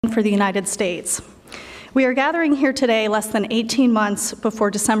for the United States. We are gathering here today less than 18 months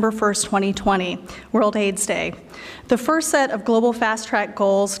before December 1st, 2020, World AIDS Day. The first set of global fast-track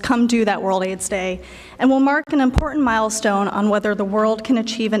goals come due that World AIDS Day and will mark an important milestone on whether the world can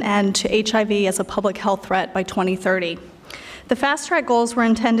achieve an end to HIV as a public health threat by 2030. The fast-track goals were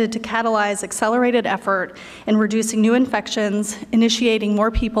intended to catalyze accelerated effort in reducing new infections, initiating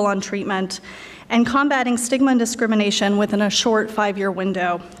more people on treatment, and combating stigma and discrimination within a short 5-year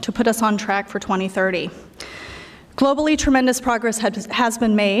window to put us on track for 2030. Globally, tremendous progress has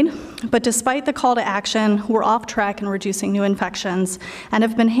been made, but despite the call to action, we're off track in reducing new infections and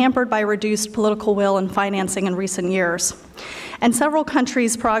have been hampered by reduced political will and financing in recent years. And several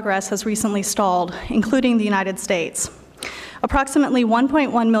countries' progress has recently stalled, including the United States. Approximately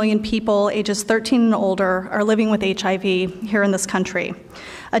 1.1 million people ages 13 and older are living with HIV here in this country.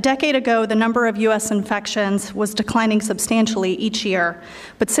 A decade ago, the number of U.S. infections was declining substantially each year,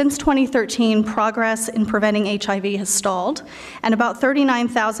 but since 2013, progress in preventing HIV has stalled, and about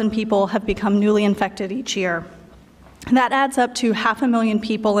 39,000 people have become newly infected each year. That adds up to 500,000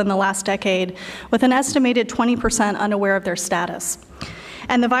 people in the last decade, with an estimated 20% unaware of their status.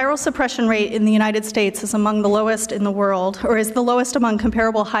 And the viral suppression rate in the United States is among the lowest in the world, or is the lowest among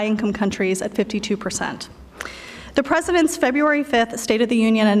comparable high-income countries at 52%. The President's February 5th State of the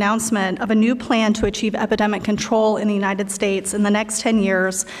Union announcement of a new plan to achieve epidemic control in the United States in the next 10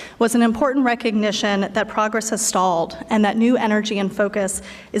 years was an important recognition that progress has stalled and that new energy and focus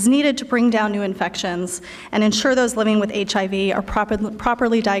is needed to bring down new infections and ensure those living with HIV are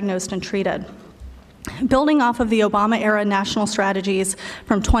properly diagnosed and treated. Building off of the Obama-era national strategies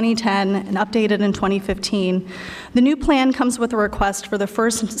from 2010 and updated in 2015, the new plan comes with a request for the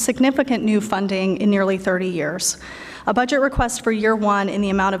first significant new funding in nearly 30 years. A budget request for year one in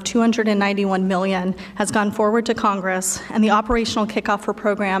the amount of $291 million has gone forward to Congress, and the operational kickoff for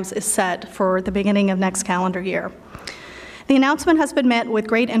programs is set for the beginning of next calendar year. The announcement has been met with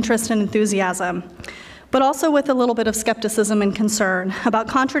great interest and enthusiasm, but also with a little bit of skepticism and concern about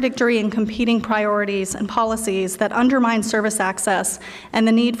contradictory and competing priorities and policies that undermine service access and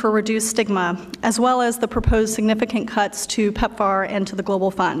the need for reduced stigma, as well as the proposed significant cuts to PEPFAR and to the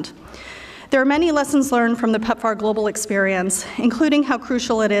Global Fund. There are many lessons learned from the PEPFAR global experience, including how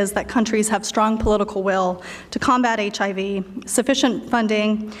crucial it is that countries have strong political will to combat HIV, sufficient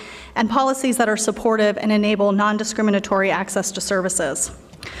funding, and policies that are supportive and enable non-discriminatory access to services.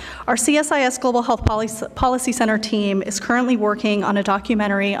 Our CSIS Global Health Policy Center team is currently working on a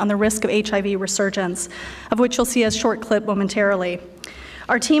documentary on the risk of HIV resurgence, of which you'll see a short clip momentarily.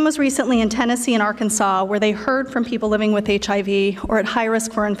 Our team was recently in Tennessee and Arkansas, where they heard from people living with HIV or at high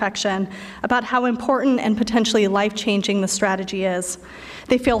risk for infection about how important and potentially life-changing the strategy is.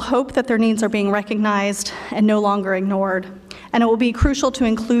 They feel hope that their needs are being recognized and no longer ignored, and it will be crucial to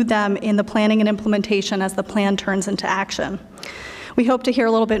include them in the planning and implementation as the plan turns into action. We hope to hear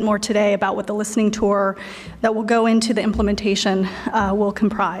a little bit more today about what the listening tour that will go into the implementation will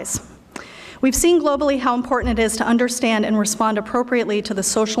comprise. We've seen globally how important it is to understand and respond appropriately to the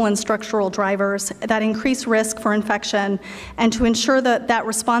social and structural drivers that increase risk for infection and to ensure that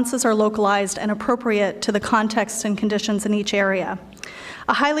responses are localized and appropriate to the context and conditions in each area.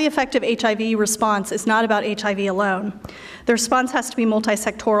 A highly effective HIV response is not about HIV alone. The response has to be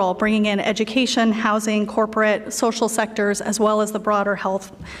multi-sectoral, bringing in education, housing, corporate, social sectors, as well as the broader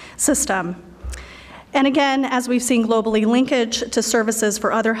health system. And again, as we've seen globally, linkage to services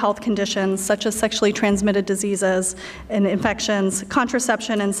for other health conditions, such as sexually transmitted diseases and infections,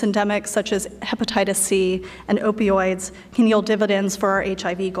 contraception, and syndemics such as hepatitis C and opioids can yield dividends for our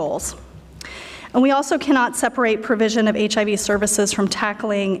HIV goals. And we also cannot separate provision of HIV services from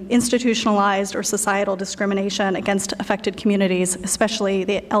tackling institutionalized or societal discrimination against affected communities, especially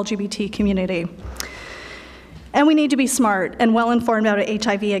the LGBT community. And we need to be smart and well-informed about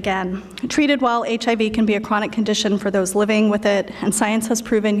HIV again. Treated well, HIV can be a chronic condition for those living with it, and science has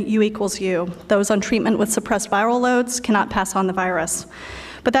proven U equals U. Those on treatment with suppressed viral loads cannot pass on the virus.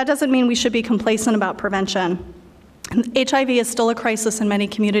 But that doesn't mean we should be complacent about prevention. HIV is still a crisis in many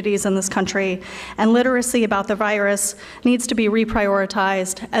communities in this country, and literacy about the virus needs to be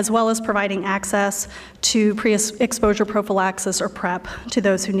reprioritized, as well as providing access to pre-exposure prophylaxis, or PrEP, to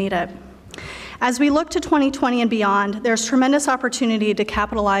those who need it. As we look to 2020 and beyond, there's tremendous opportunity to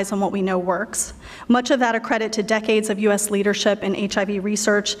capitalize on what we know works. Much of that a credit to decades of U.S. leadership in HIV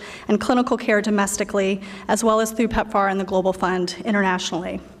research and clinical care domestically, as well as through PEPFAR and the Global Fund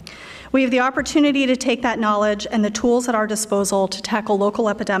internationally. We have the opportunity to take that knowledge and the tools at our disposal to tackle local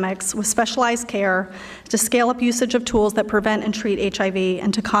epidemics with specialized care, to scale up usage of tools that prevent and treat HIV,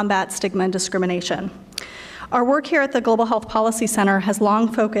 and to combat stigma and discrimination. Our work here at the Global Health Policy Center has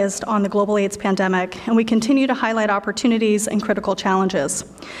long focused on the global AIDS pandemic, and we continue to highlight opportunities and critical challenges.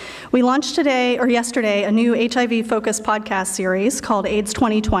 We launched yesterday, a new HIV-focused podcast series called AIDS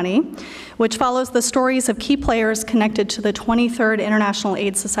 2020, which follows the stories of key players connected to the 23rd International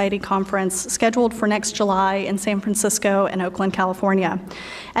AIDS Society Conference scheduled for next July in San Francisco and Oakland, California,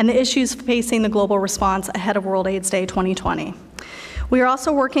 and the issues facing the global response ahead of World AIDS Day 2020. We are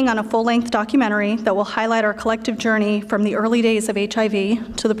also working on a full-length documentary that will highlight our collective journey from the early days of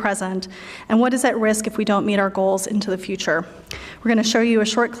HIV to the present, and what is at risk if we don't meet our goals into the future. We're going to show you a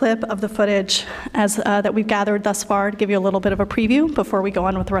short clip of the footage that we've gathered thus far to give you a little bit of a preview before we go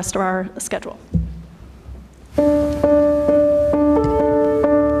on with the rest of our schedule. I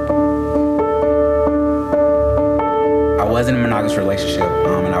was in a monogamous relationship,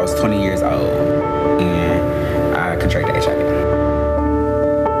 and I was 20 years old, and I contracted HIV.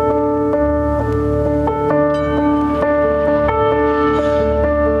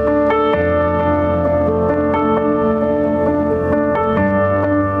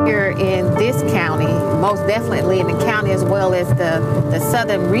 Most definitely in the county as well as the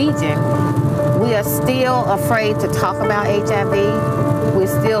southern region, we are still afraid to talk about HIV. We're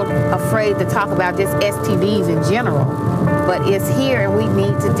still afraid to talk about just STDs in general, but it's here and we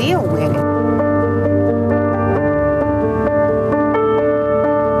need to deal with it.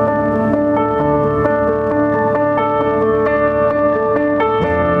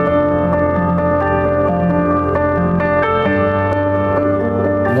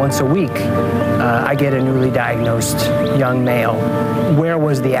 Once a week, I get a newly diagnosed young male. Where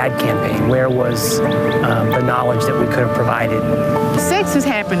was the ad campaign? Where was the knowledge that we could have provided? Sex is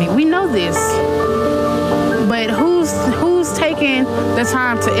happening. We know this. But who's taking the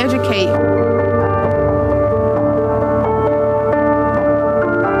time to educate?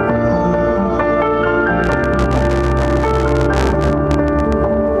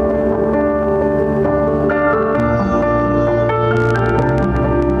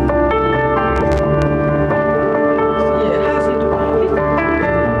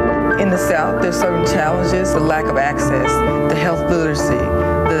 There's certain challenges, the lack of access, the health literacy,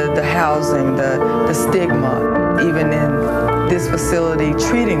 the housing, the stigma, even in this facility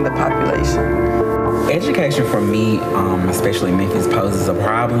treating the population. Education for me, especially Memphis, poses a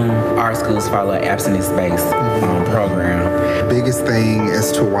problem. Our schools follow an abstinence-based program. The biggest thing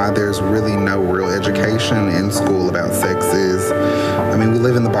as to why there's really no real education in school about sex is, I mean, we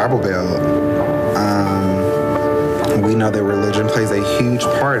live in the Bible Belt. We know that religion plays a huge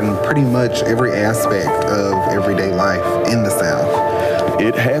part in pretty much every aspect of everyday life in the South.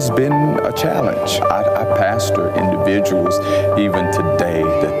 It has been a challenge. I pastor individuals even today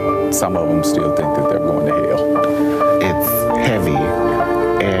that some of them still think that they're going to hell. It's heavy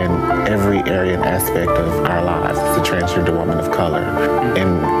in every area and aspect of our lives. It's a transgender woman of color.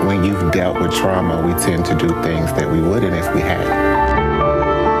 And when you've dealt with trauma, we tend to do things that we wouldn't if we hadn't.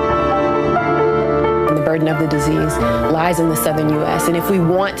 The burden of the disease lies in the southern U.S. And if we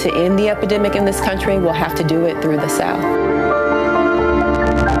want to end the epidemic in this country, we'll have to do it through the South.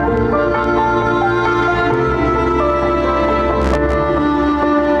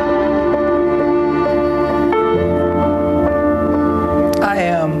 I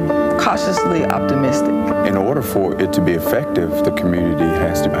am cautiously optimistic. In order for it to be effective, the community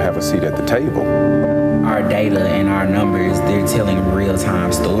has to have a seat at the table. Our data and our numbers, they're telling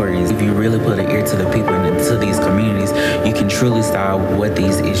real-time stories. If you really put an ear to the people and to these communities, you can truly solve what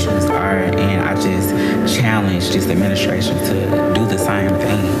these issues are. And I just challenge this administration to do the same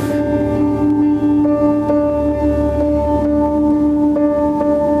thing.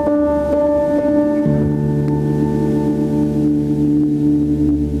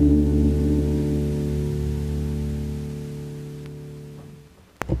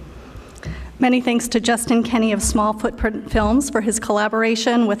 Many thanks to Justin Kenny of Small Footprint Films for his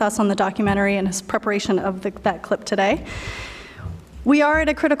collaboration with us on the documentary and his preparation of that clip today. We are at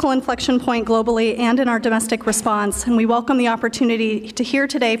a critical inflection point globally and in our domestic response, and we welcome the opportunity to hear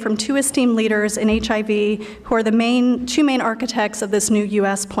today from two esteemed leaders in HIV who are the two main architects of this new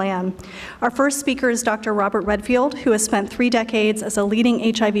U.S. plan. Our first speaker is Dr. Robert Redfield, who has spent 3 decades as a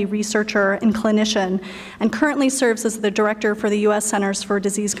leading HIV researcher and clinician, and currently serves as the director for the U.S. Centers for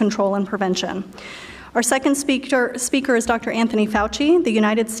Disease Control and Prevention. Our second speaker is Dr. Anthony Fauci, the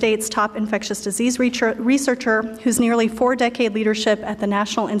United States top infectious disease researcher whose nearly 4-decade leadership at the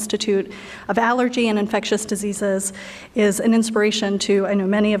National Institute of Allergy and Infectious Diseases is an inspiration to, I know,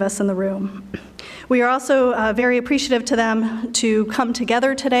 many of us in the room. We are also very appreciative to them to come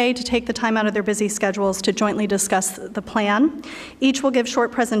together today to take the time out of their busy schedules to jointly discuss the plan. Each will give short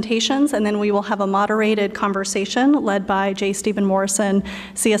presentations, and then we will have a moderated conversation led by J. Stephen Morrison,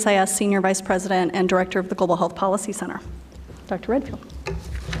 CSIS Senior Vice President and Director of the Global Health Policy Center. Dr. Redfield.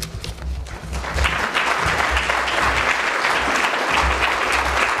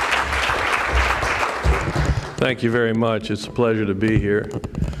 Thank you very much. It's a pleasure to be here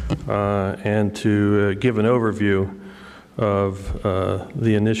and to give an overview of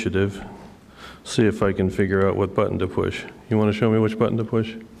the initiative. See if I can figure out what button to push. You want to show me which button to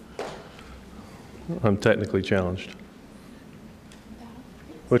push? I'm technically challenged.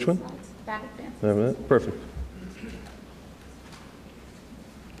 Which one? Back advance. Perfect.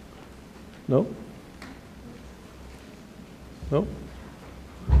 Nope. Nope.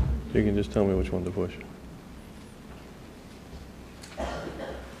 You can just tell me which one to push.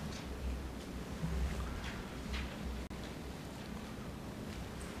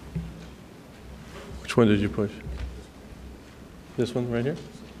 Which one did you push? This one right here?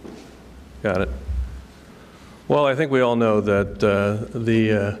 Got it. Well, I think we all know that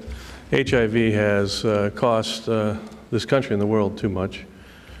the HIV has cost this country and the world too much.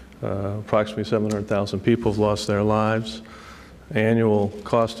 Approximately 700,000 people have lost their lives. Annual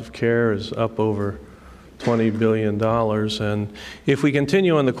cost of care is up over $20 billion. And if we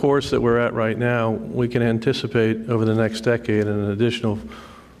continue on the course that we're at right now, we can anticipate over the next decade an additional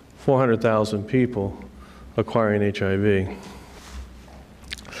 400,000 people acquiring HIV.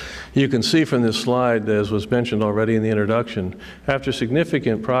 You can see from this slide, as was mentioned already in the introduction, after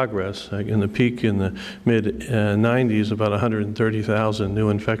significant progress, in the peak in the mid-90s, about 130,000 new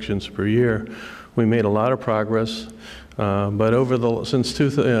infections per year, we made a lot of progress. But since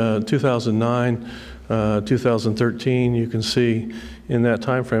 2009, 2013, you can see in that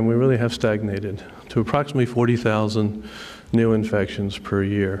time frame, we really have stagnated to approximately 40,000 new infections per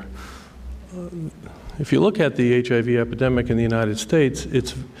year. If you look at the HIV epidemic in the United States,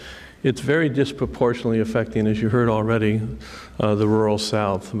 it's very disproportionately affecting, as you heard already, the rural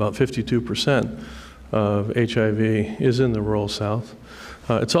South. About 52% of HIV is in the rural South.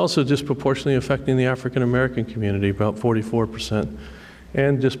 It's also disproportionately affecting the African American community, about 44%,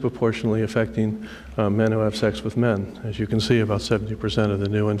 and disproportionately affecting men who have sex with men. As you can see, about 70% of the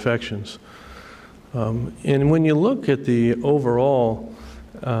new infections. And when you look at the overall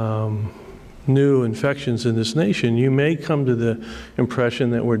new infections in this nation, you may come to the impression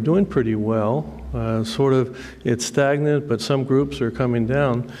that we're doing pretty well. It's stagnant, but some groups are coming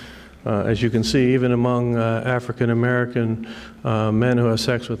down. As you can see, even among African American men who have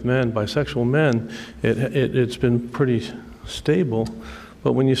sex with men, bisexual men, it's been pretty stable.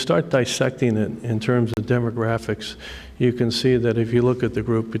 But when you start dissecting it in terms of demographics, you can see that if you look at the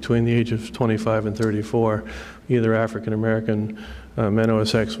group between the age of 25 and 34, either African American men who have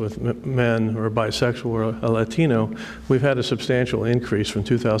sex with men or bisexual or a Latino, we've had a substantial increase from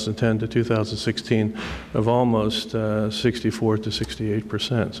 2010 to 2016 of almost 64 to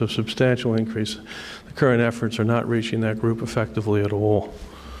 68%. So substantial increase. The current efforts are not reaching that group effectively at all.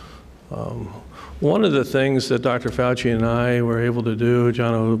 One of the things that Dr. Fauci and I were able to do,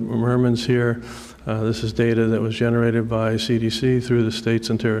 John O'Merman's here, this is data that was generated by CDC through the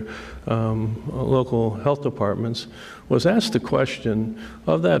states and to local health departments, was ask the question,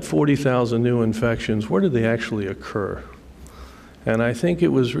 of that 40,000 new infections, where did they actually occur? And I think it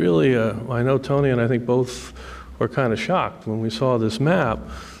was really, I know Tony and I think both were kind of shocked when we saw this map,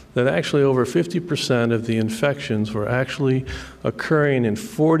 that actually over 50% of the infections were actually occurring in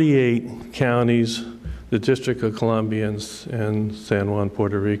 48 counties, the District of Columbia and San Juan,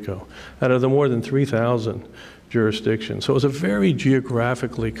 Puerto Rico, out of the more than 3,000 jurisdictions. So it was a very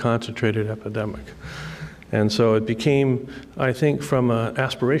geographically concentrated epidemic. And so it became, I think, from an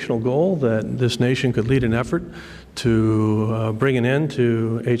aspirational goal that this nation could lead an effort to bring an end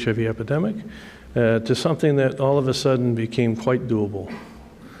to HIV epidemic, to something that all of a sudden became quite doable.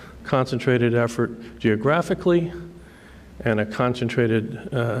 Concentrated effort geographically and a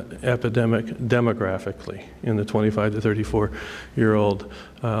concentrated epidemic demographically in the 25 to 34-year-old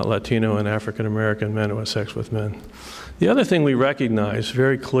Latino and African American men who have sex with men. The other thing we recognize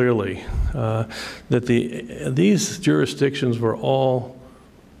very clearly that these jurisdictions were all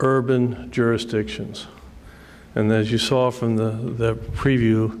urban jurisdictions. And as you saw from the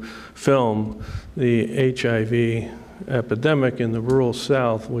preview film, the HIV epidemic in the rural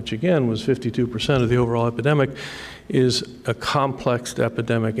South, which again was 52% of the overall epidemic, is a complex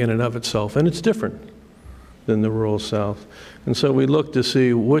epidemic in and of itself, and it's different than the rural South. And so we looked to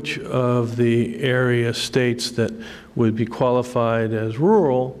see which of the area states that would be qualified as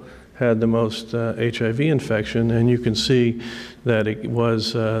rural had the most HIV infection, and you can see that it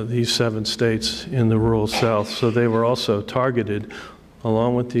was these 7 states in the rural South. So they were also targeted,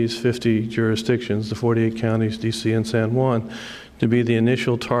 along with these 50 jurisdictions, the 48 counties, DC and San Juan, to be the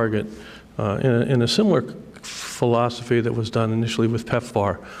initial target in a similar philosophy that was done initially with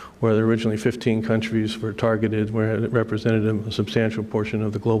PEPFAR, where originally 15 countries were targeted, where it represented a substantial portion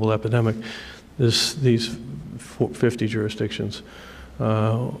of the global epidemic. These 50 jurisdictions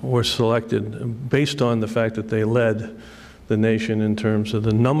were selected based on the fact that they led the nation in terms of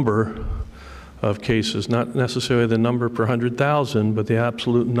the number of cases, not necessarily the number per 100,000, but the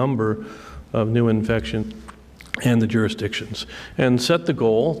absolute number of new infections and the jurisdictions, and set the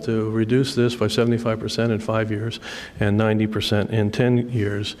goal to reduce this by 75% in 5 years and 90% in 10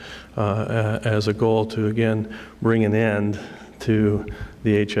 years as a goal to, again, bring an end to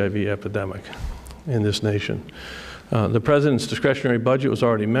the HIV epidemic in this nation. The President's discretionary budget was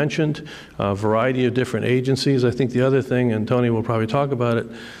already mentioned, a variety of different agencies. I think the other thing, and Tony will probably talk about it,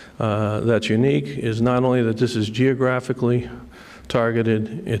 that's unique is not only that this is geographically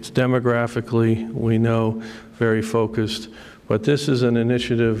targeted, it's demographically, we know, very focused, but this is an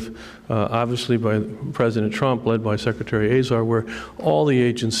initiative obviously by President Trump, led by Secretary Azar, where all the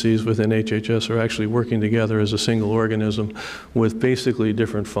agencies within HHS are actually working together as a single organism with basically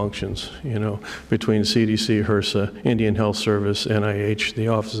different functions, you know, between CDC, HRSA, Indian Health Service, NIH, the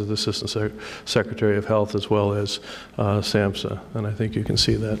Office of the Assistant Secretary of Health, as well as SAMHSA, and I think you can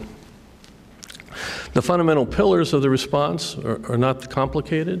see that. The fundamental pillars of the response are not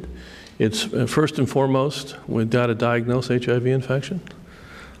complicated. It's first and foremost, we've got to diagnose HIV infection.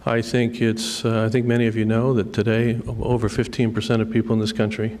 I think many of you know that today over 15% of people in this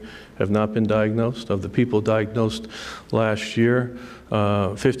country have not been diagnosed. Of the people diagnosed last year,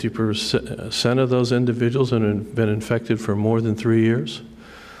 50% of those individuals have been infected for more than 3 years.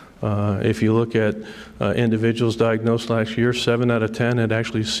 If you look at individuals diagnosed last year, 7 out of 10 had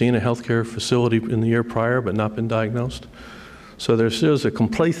actually seen a healthcare facility in the year prior but not been diagnosed. So there's a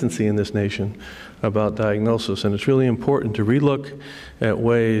complacency in this nation about diagnosis, and it's really important to relook at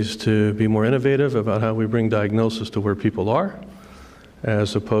ways to be more innovative about how we bring diagnosis to where people are,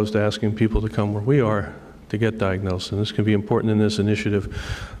 as opposed to asking people to come where we are to get diagnosed. And this can be important in this initiative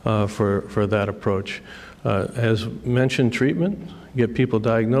for that approach. As mentioned, treatment, get people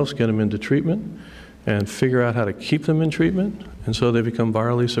diagnosed, get them into treatment, and figure out how to keep them in treatment, and so they become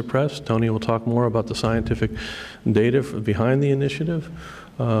virally suppressed. Tony will talk more about the scientific data behind the initiative.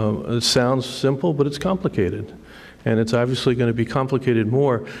 It sounds simple, but it's complicated. And it's obviously going to be complicated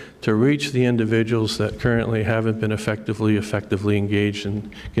more to reach the individuals that currently haven't been effectively engaged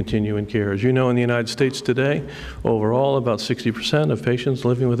in continuing care. As you know, in the United States today, overall, about 60% of patients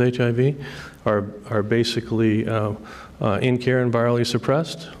living with HIV are basically in care and virally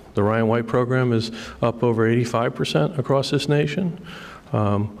suppressed. The Ryan White program is up over 85% across this nation.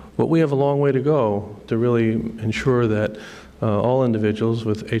 But we have a long way to go to really ensure that all individuals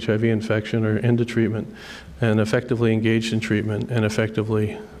with HIV infection are into treatment and effectively engaged in treatment and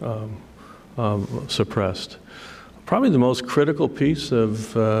effectively suppressed. Probably the most critical piece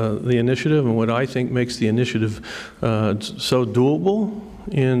of the initiative, and what I think makes the initiative so doable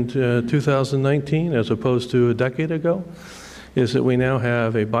in 2019 as opposed to a decade ago, is that we now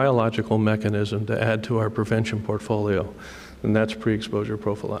have a biological mechanism to add to our prevention portfolio, and that's pre-exposure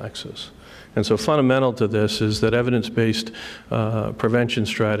prophylaxis. And so fundamental to this is that evidence-based prevention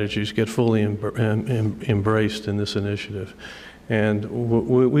strategies get fully embraced in this initiative. And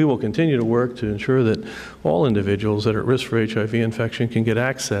we will continue to work to ensure that all individuals that are at risk for HIV infection can get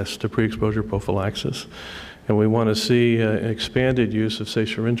access to pre-exposure prophylaxis. And we want to see expanded use of safe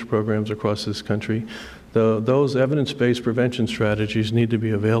syringe programs across this country. Those evidence-based prevention strategies need to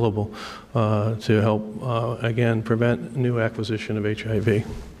be available to help, again, prevent new acquisition of HIV.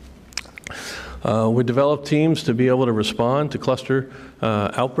 We developed teams to be able to respond to cluster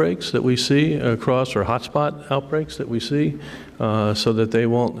outbreaks that we see across, or hotspot outbreaks that we see, so that they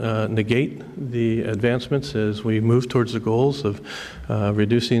won't negate the advancements as we move towards the goals of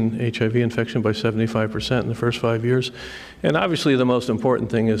reducing HIV infection by 75% in the first 5 years. And obviously the most important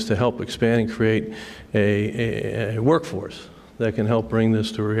thing is to help expand and create a workforce that can help bring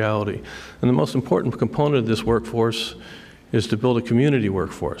this to reality. And the most important component of this workforce is to build a community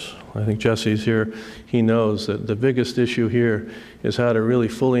workforce. I think Jesse's here. He knows that the biggest issue here is how to really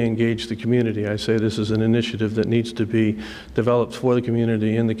fully engage the community. I say this is an initiative that needs to be developed for the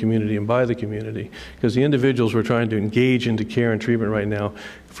community, in the community, and by the community. Because the individuals we're trying to engage into care and treatment right now,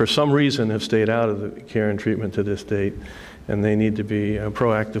 for some reason, have stayed out of the care and treatment to this date. And they need to be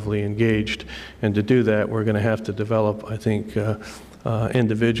proactively engaged. And to do that, we're going to have to develop, I think,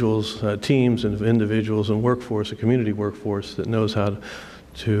 individuals, teams of individuals and workforce, a community workforce that knows how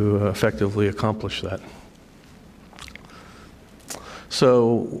to effectively accomplish that.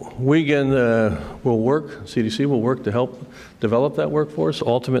 So we again CDC will work to help develop that workforce.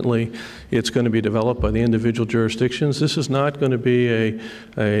 Ultimately, it's going to be developed by the individual jurisdictions. This is not going to be a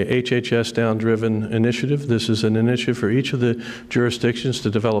HHS down-driven initiative. This is an initiative for each of the jurisdictions to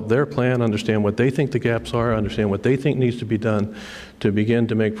develop their plan, understand what they think the gaps are, understand what they think needs to be done to begin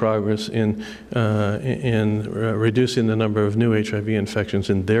to make progress in reducing the number of new HIV infections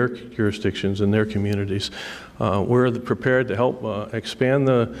in their jurisdictions and their communities. We're prepared to help expand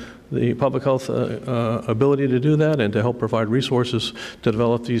the public health ability to do that and to help provide resources to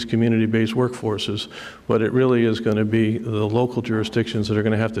develop these community-based workforces. But it really is going to be the local jurisdictions that are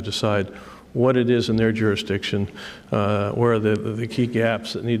going to have to decide what it is in their jurisdiction, where are the key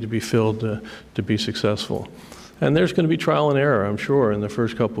gaps that need to be filled to be successful. And there's going to be trial and error, I'm sure, in the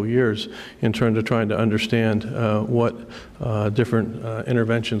first couple of years in terms of trying to understand what different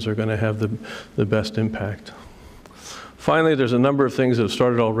interventions are going to have the best impact. Finally, there's a number of things that have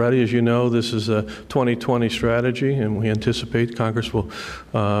started already. As you know, this is a 2020 strategy, and we anticipate Congress will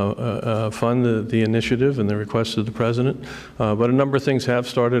fund the initiative and the request of the President. But a number of things have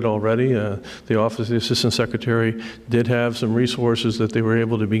started already. The Office of the Assistant Secretary did have some resources that they were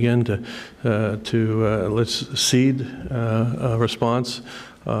able to begin let's seed a response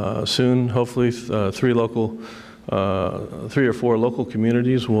soon. Hopefully, 3 or 4 local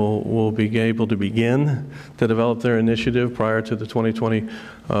communities will be able to begin to develop their initiative prior to the 2020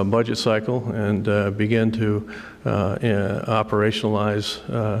 budget cycle and begin to operationalize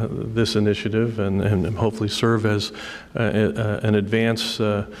this initiative and hopefully serve as an advanced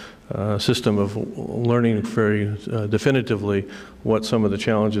system of learning very definitively what some of the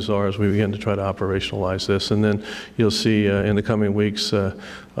challenges are as we begin to try to operationalize this. And then you'll see in the coming weeks a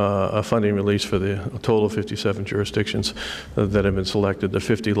funding release for the total of 57 jurisdictions that have been selected, the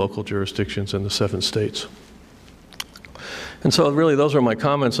 50 local jurisdictions in the 7 states. And so really those are my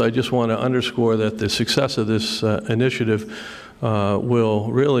comments. I just want to underscore that the success of this initiative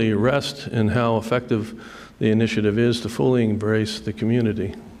will really rest in how effective the initiative is to fully embrace the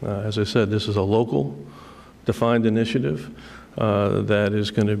community. As I said, this is a local defined initiative that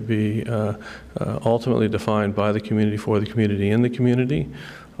is going to be ultimately defined by the community, for the community, in the community.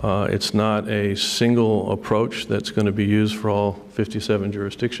 It's not a single approach that's going to be used for all 57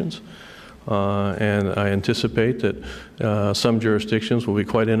 jurisdictions. And I anticipate that some jurisdictions will be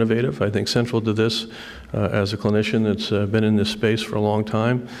quite innovative. I think central to this, as a clinician that's been in this space for a long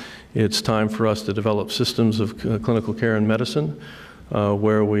time, it's time for us to develop systems of clinical care and medicine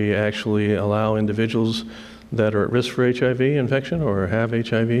where we actually allow individuals that are at risk for HIV infection or have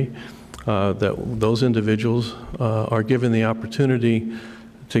HIV, that those individuals are given the opportunity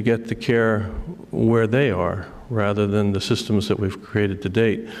to get the care where they are rather than the systems that we've created to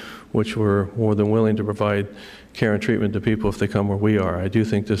date, which were more than willing to provide care and treatment to people if they come where we are. I do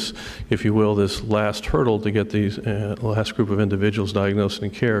think this, if you will, this last hurdle to get these last group of individuals diagnosed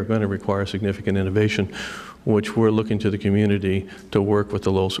and care are going to require significant innovation, which we're looking to the community to work with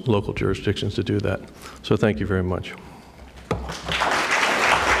the local jurisdictions to do that. So thank you very much.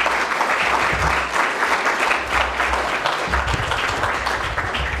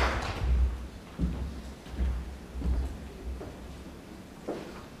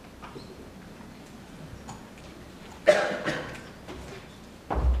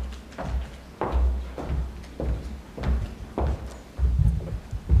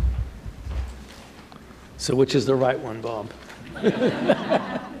 So which is the right one, Bob?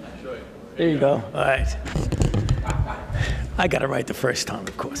 There you go. All right. I got it right the first time,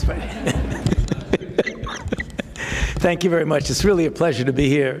 of course, right? Thank you very much. It's really a pleasure to be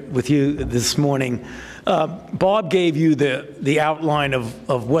here with you this morning. Bob gave you the outline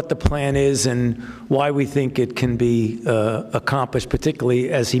of what the plan is and why we think it can be accomplished,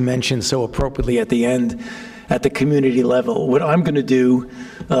 particularly, as he mentioned so appropriately at the end, at the community level. What I'm going to do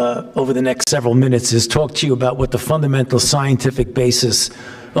over the next several minutes is talk to you about what the fundamental scientific basis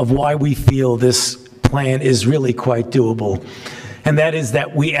of why we feel this plan is really quite doable. And that is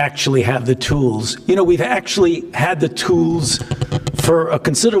that we actually have the tools. You know, we've actually had the tools for a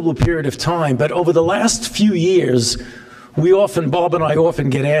considerable period of time, but over the last few years, Bob and I often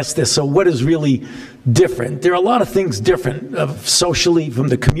get asked this, so what is really different? There are a lot of things different socially from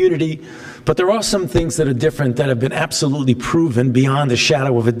the community, but there are some things that are different that have been absolutely proven beyond a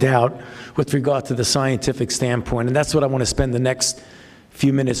shadow of a doubt with regard to the scientific standpoint. And that's what I want to spend the next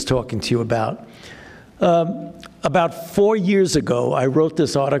few minutes talking to you about. About 4 years ago, I wrote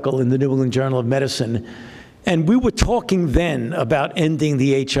this article in the New England Journal of Medicine And we were talking then about ending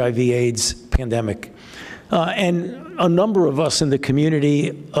the HIV/AIDS pandemic. And a number of us in the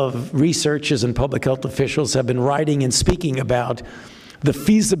community of researchers and public health officials have been writing and speaking about the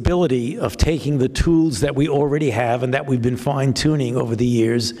feasibility of taking the tools that we already have and that we've been fine-tuning over the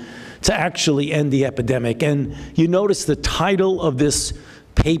years to actually end the epidemic. And you notice the title of this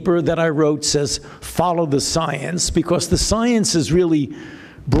paper that I wrote says, "Follow the Science," because the science has really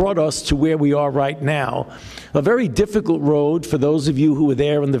brought us to where we are right now. A very difficult road for those of you who were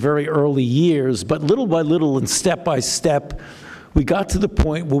there in the very early years, but little by little and step by step, we got to the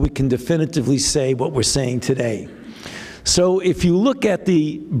point where we can definitively say what we're saying today. So if you look at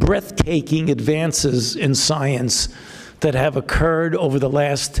the breathtaking advances in science that have occurred over the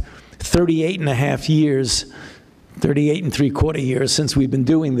last 38 and a half years, 38 and 3/4 years since we've been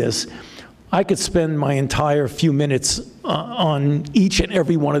doing this, I could spend my entire few minutes on each and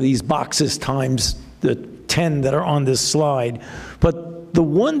every one of these boxes times the 10 that are on this slide. But the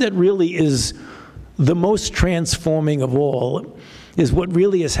one that really is the most transforming of all is what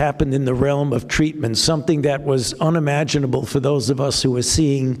really has happened in the realm of treatment, something that was unimaginable for those of us who were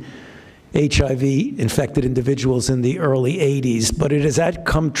seeing HIV-infected individuals in the early 80s. But it has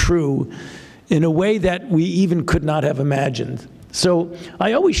come true in a way that we even could not have imagined. So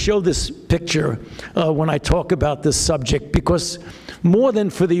I always show this picture when I talk about this subject because more than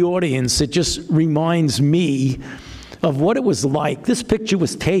for the audience, it just reminds me of what it was like. This picture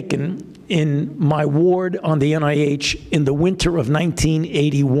was taken in my ward on the NIH in the winter of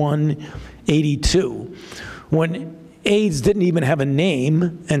 1981-82, when AIDS didn't even have a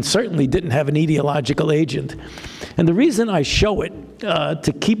name and certainly didn't have an etiological agent. And the reason I show it,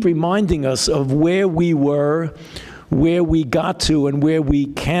 to keep reminding us of where we were, where we got to, and where we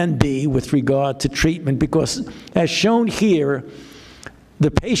can be with regard to treatment, because as shown here,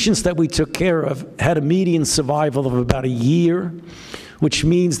 the patients that we took care of had a median survival of about a year, which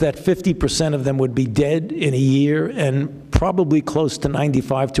means that 50% of them would be dead in a year, and probably close to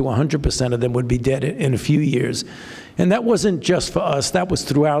 95 to 100% of them would be dead in a few years. And that wasn't just for us, that was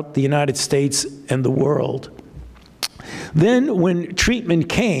throughout the United States and the world. Then when treatment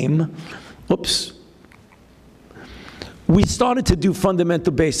came, we started to do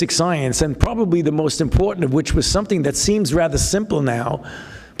fundamental basic science, and probably the most important of which was something that seems rather simple now,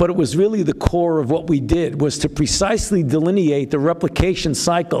 but it was really the core of what we did, was to precisely delineate the replication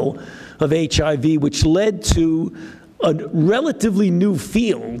cycle of HIV, which led to a relatively new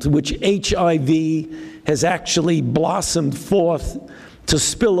field, which HIV has actually blossomed forth to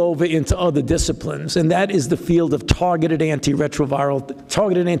spill over into other disciplines, and that is the field of targeted antiviral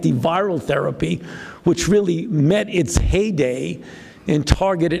therapy, which really met its heyday in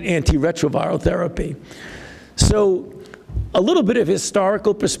targeted antiretroviral therapy. So a little bit of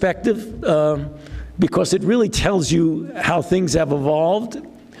historical perspective, because it really tells you how things have evolved.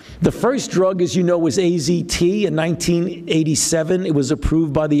 The first drug, as you know, was AZT in 1987. It was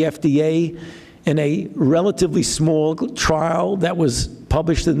approved by the FDA in a relatively small trial that was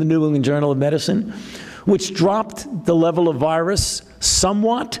published in the New England Journal of Medicine, which dropped the level of virus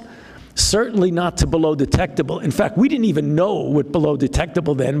somewhat, certainly not to below detectable. In fact, we didn't even know what below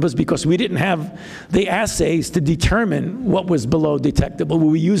detectable then was, because we didn't have the assays to determine what was below detectable. We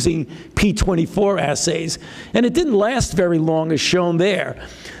were using P24 assays, and it didn't last very long, as shown there.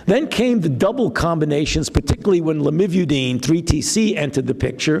 Then came the double combinations, particularly when lamivudine 3TC entered the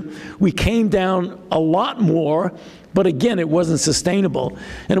picture. We came down a lot more, but again, it wasn't sustainable.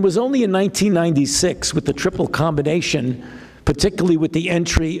 And it was only in 1996 with the triple combination, particularly with the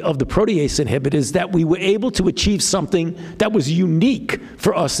entry of the protease inhibitors, that we were able to achieve something that was unique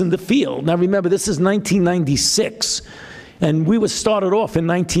for us in the field. Now remember, this is 1996, and we were started off in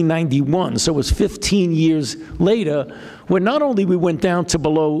 1991, so it was 15 years later, where not only we went down to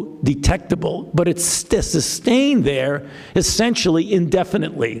below detectable, but it's sustained there essentially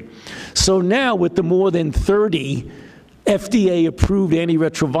indefinitely. So now with the more than 30 FDA-approved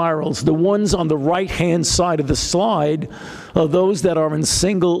antiretrovirals, the ones on the right-hand side of the slide are those that are in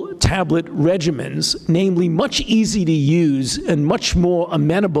single-tablet regimens, namely much easier to use and much more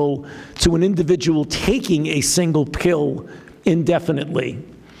amenable to an individual taking a single pill indefinitely.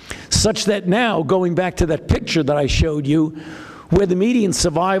 Such that now, going back to that picture that I showed you, where the median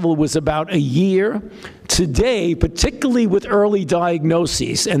survival was about a year, today, particularly with early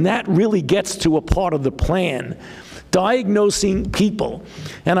diagnoses, and that really gets to a part of the plan, diagnosing people.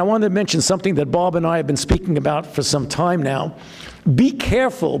 And I wanted to mention something that Bob and I have been speaking about for some time now. Be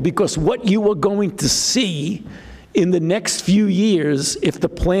careful, because what you are going to see in the next few years, if the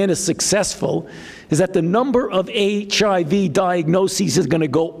plan is successful, is that the number of HIV diagnoses is going to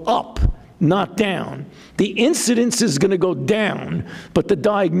go up not down. The incidence is going to go down, but the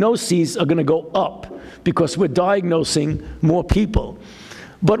diagnoses are going to go up because we're diagnosing more people.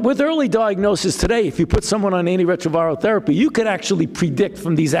 But with early diagnosis today, if you put someone on antiretroviral therapy, you could actually predict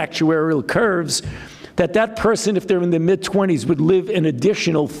from these actuarial curves that that person, if they're in their mid-20s, would live an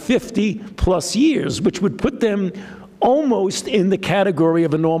additional 50+ years, which would put them almost in the category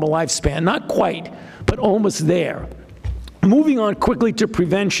of a normal lifespan. Not quite, but almost there. Moving on quickly to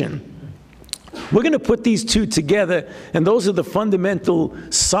prevention. We're going to put these two together, and those are the fundamental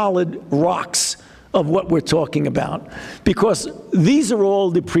solid rocks of what we're talking about, because these are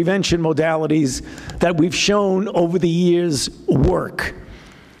all the prevention modalities that we've shown over the years work.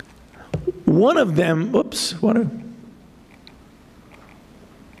 One of them, oops, why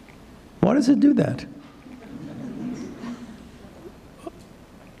does it do that?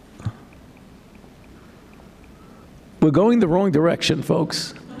 We're going the wrong direction,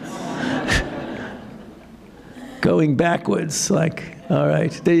 folks. Going backwards, like, all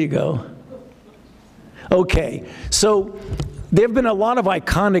right, there you go. Okay, so there have been a lot of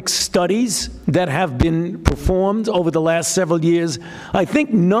iconic studies that have been performed over the last several years. I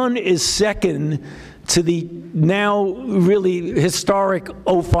think none is second to the now really historic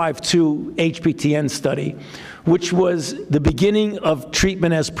 052 HPTN study, which was the beginning of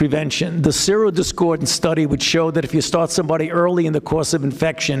treatment as prevention. The serodiscordant study would show that if you start somebody early in the course of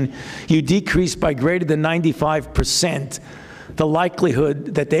infection, you decrease by greater than 95% the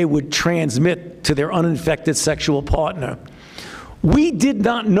likelihood that they would transmit to their uninfected sexual partner. We did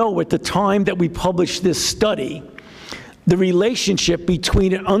not know at the time that we published this study the relationship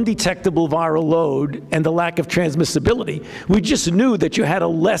between an undetectable viral load and the lack of transmissibility. We just knew that you had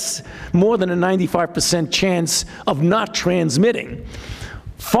more than a 95% chance of not transmitting.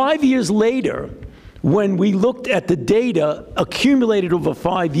 5 years later, when we looked at the data accumulated over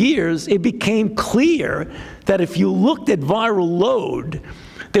 5 years, it became clear that if you looked at viral load,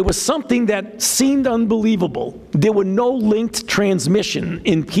 there was something that seemed unbelievable. There were no linked transmission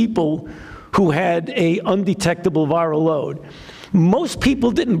in people who had an undetectable viral load. Most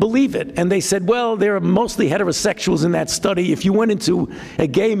people didn't believe it, and they said, well, there are mostly heterosexuals in that study. If you went into a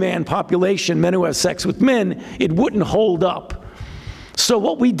gay man population, men who have sex with men, it wouldn't hold up. So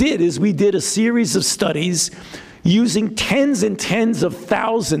what we did is we did a series of studies using tens and tens of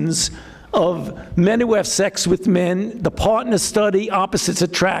thousands of men who have sex with men, the partner study, opposites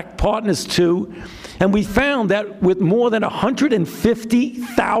attract, partners too, and we found that with more than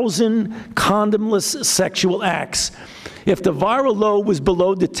 150,000 condomless sexual acts, if the viral load was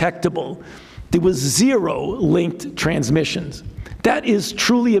below detectable, there was 0 linked transmissions. That is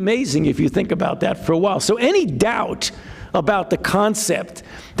truly amazing if you think about that for a while. So any doubt about the concept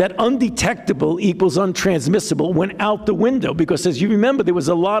that undetectable equals untransmissible went out the window, because as you remember, there was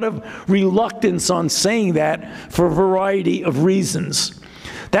a lot of reluctance on saying that for a variety of reasons.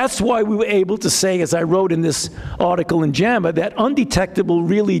 That's why we were able to say, as I wrote in this article in JAMA, that undetectable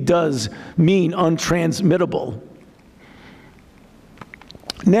really does mean untransmittable.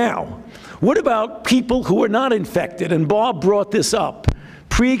 Now, what about people who are not infected? And Bob brought this up.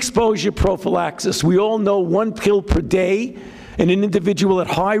 Pre-exposure prophylaxis. We all know 1 pill per day in an individual at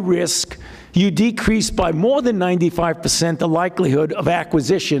high risk, you decrease by more than 95% the likelihood of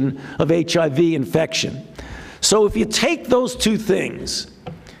acquisition of HIV infection. So if you take those two things,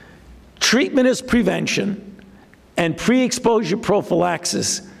 treatment as prevention and pre-exposure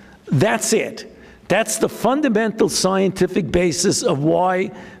prophylaxis, that's it. That's the fundamental scientific basis of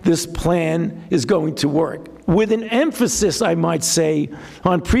why this plan is going to work. With an emphasis, I might say,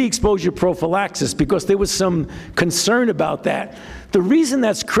 on pre-exposure prophylaxis, because there was some concern about that. The reason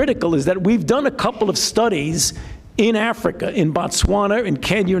that's critical is that we've done a couple of studies in Africa, in Botswana, in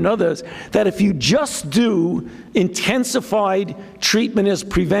Kenya, and others, that if you just do intensified treatment as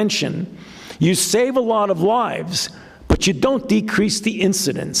prevention, you save a lot of lives, but you don't decrease the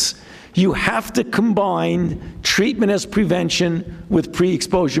incidence. You have to combine treatment as prevention with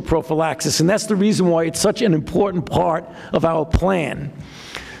pre-exposure prophylaxis, and that's the reason why it's such an important part of our plan.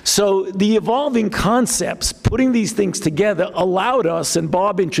 So the evolving concepts, putting these things together, allowed us, and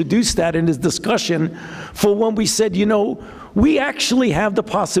Bob introduced that in his discussion, for when we said, you know, we actually have the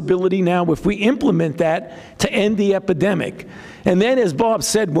possibility now, if we implement that, to end the epidemic. And then, as Bob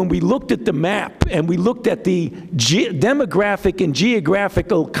said, when we looked at the map and we looked at the demographic and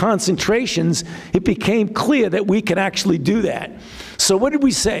geographical concentrations, it became clear that we could actually do that. So what did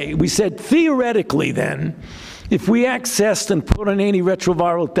we say? We said, theoretically then, if we accessed and put on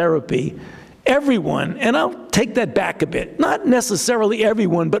antiretroviral therapy, everyone, and I'll take that back a bit, not necessarily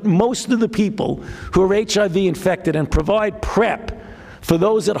everyone, but most of the people who are HIV infected and provide PrEP for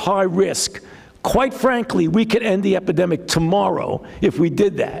those at high risk. Quite frankly, we could end the epidemic tomorrow if we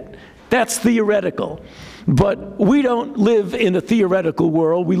did that. That's theoretical. But we don't live in a theoretical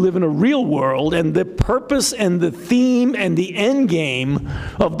world. We live in a real world, and the purpose and the theme and the end game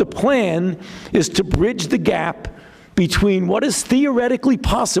of the plan is to bridge the gap between what is theoretically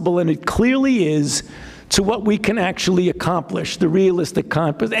possible, and it clearly is, to what we can actually accomplish, the realistic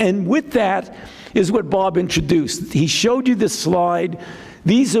accomplishment. And with that is what Bob introduced. He showed you this slide.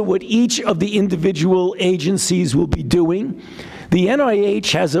 These are what each of the individual agencies will be doing. The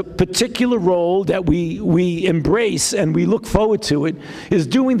NIH has a particular role that we embrace, and we look forward to it, is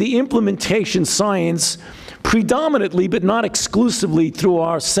doing the implementation science predominantly, but not exclusively, through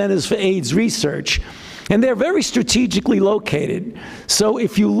our Centers for AIDS Research. And they're very strategically located. So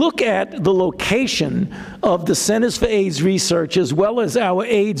if you look at the location of the Centers for AIDS Research, as well as our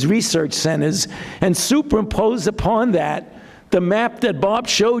AIDS research centers, and superimpose upon that the map that Bob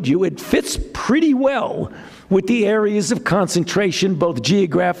showed you, it fits pretty well with the areas of concentration, both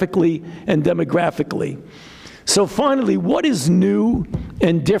geographically and demographically. So finally, what is new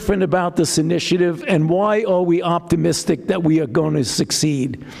and different about this initiative, and why are we optimistic that we are going to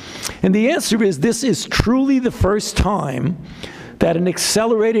succeed? And the answer is, this is truly the first time that an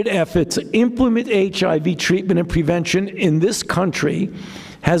accelerated effort to implement HIV treatment and prevention in this country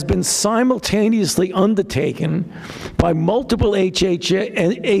has been simultaneously undertaken by multiple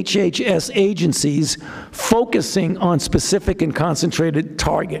HHS agencies focusing on specific and concentrated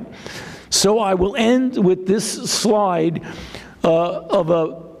target. So I will end with this slide of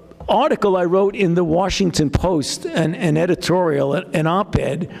an article I wrote in the Washington Post, an editorial, an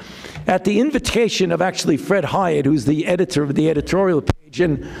op-ed, at the invitation of actually Fred Hyatt, who's the editor of the editorial page.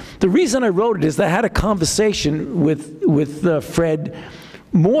 And the reason I wrote it is that I had a conversation with Fred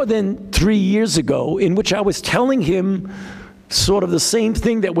more than 3 years ago, in which I was telling him sort of the same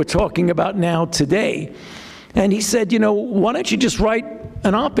thing that we're talking about now today. And he said, you know, why don't you just write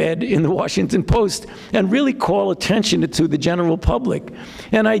an op-ed in the Washington Post and really call attention to the general public?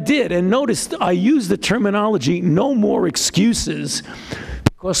 And I did, and noticed I used the terminology, no more excuses,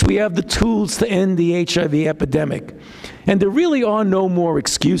 because we have the tools to end the HIV epidemic. And there really are no more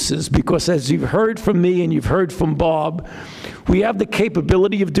excuses, because as you've heard from me and you've heard from Bob, we have the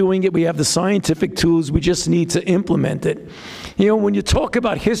capability of doing it. We have the scientific tools. We just need to implement it. You know, when you talk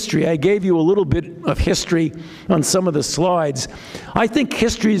about history, I gave you a little bit of history on some of the slides. I think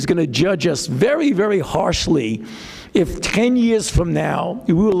history is going to judge us very, very harshly if 10 years from now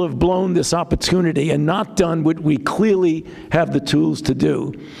we will have blown this opportunity and not done what we clearly have the tools to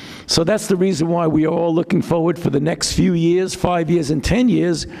do. So that's the reason why we are all looking forward for the next few years, 5 years and 10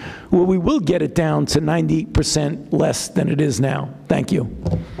 years, where we will get it down to 90% less than it is now. Thank you.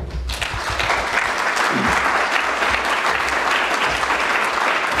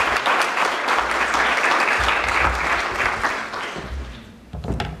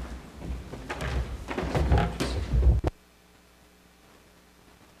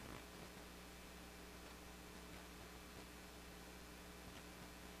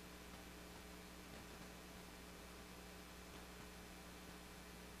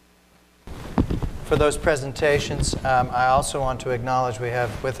 For those presentations, I also want to acknowledge we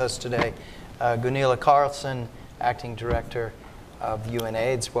have with us today Gunilla Carlson, Acting Director of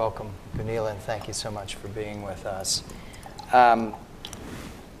UNAIDS. Welcome, Gunilla, and thank you so much for being with us.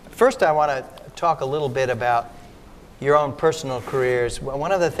 First, I want to talk a little bit about your own personal careers.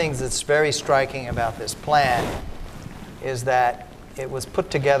 One of the things that's very striking about this plan is that it was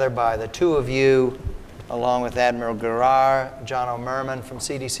put together by the two of you, along with Admiral Guerrar, John O'Merman from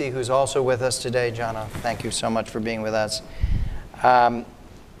CDC, who's also with us today. John, thank you so much for being with us.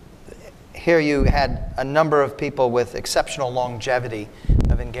 Here you had a number of people with exceptional longevity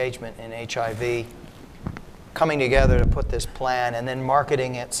of engagement in HIV coming together to put this plan and then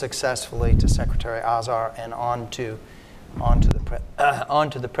marketing it successfully to Secretary Azar and on to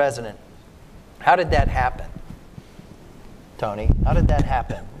the President. How did that happen? Tony, how did that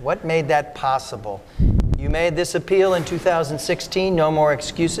happen? What made that possible? You made this appeal in 2016, no more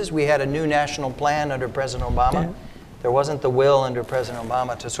excuses. We had a new national plan under President Obama. Yeah. There wasn't the will under President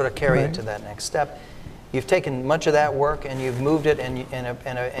Obama to sort of carry it to that next step. You've taken much of that work and you've moved it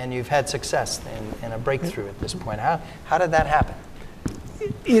and you've had success in a breakthrough at this point. How did that happen?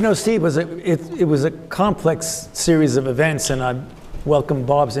 You know, Steve, it was a complex series of events, and I welcome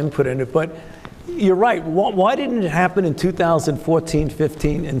Bob's input in it, but you're right. Why didn't it happen in 2014,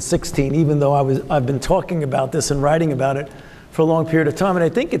 15, and 16, even though I've been talking about this and writing about it for a long period of time? And I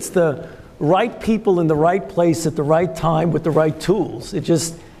think it's the right people in the right place at the right time with the right tools. It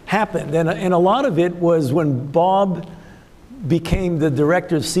just happened. And a lot of it was when Bob became the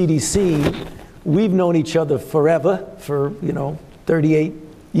director of CDC, we've known each other forever, for 38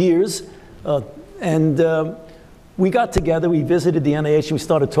 years, and we got together, we visited the NIH, and we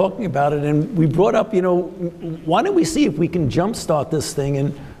started talking about it, and we brought up, why don't we see if we can jumpstart this thing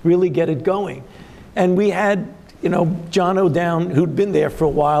and really get it going? And we had, Jono down, who'd been there for a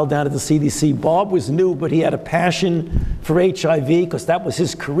while down at the CDC. Bob was new, but he had a passion for HIV, because that was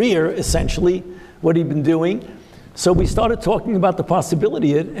his career, essentially, what he'd been doing. So we started talking about the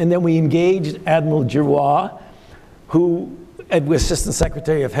possibility of it, and then we engaged Admiral Giroir, who Assistant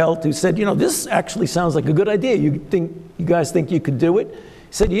Secretary of Health, who said, this actually sounds like a good idea. You guys think you could do it? He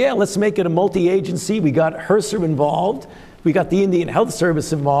said, yeah, let's make it a multi-agency. We got HRSA involved. We got the Indian Health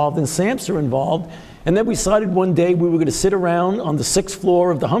Service involved and SAMHSA involved. And then we decided one day we were going to sit around on the 6th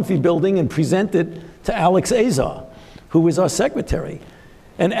floor of the Humphrey Building and present it to Alex Azar, who was our secretary.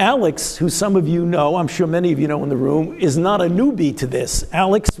 And Alex, who some of you know, I'm sure many of you know in the room, is not a newbie to this.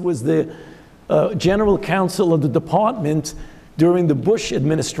 Alex was the general counsel of the department during the Bush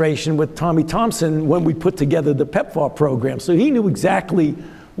administration with Tommy Thompson when we put together the PEPFAR program. So he knew exactly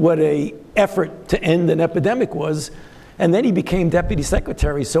what an effort to end an epidemic was. And then he became deputy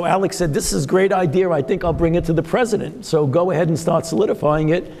secretary. So Alex said, this is a great idea. I think I'll bring it to the president. So go ahead and start solidifying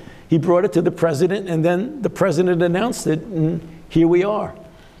it. He brought it to the president, and then the president announced it, and here we are.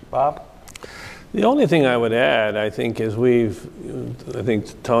 Bob? The only thing I would add, I think, is I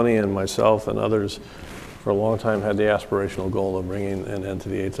think Tony and myself and others for a long time had the aspirational goal of bringing an end to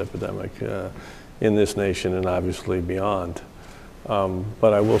the AIDS epidemic in this nation and obviously beyond.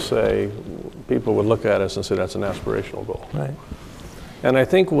 But I will say, people would look at us and say that's an aspirational goal. Right. And I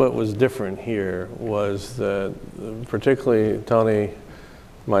think what was different here was that, particularly Tony,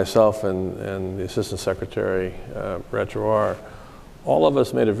 myself, and the Assistant Secretary, Brett Giroir, all of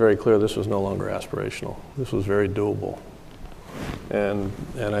us made it very clear this was no longer aspirational. This was very doable. And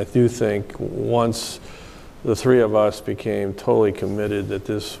I do think once the three of us became totally committed that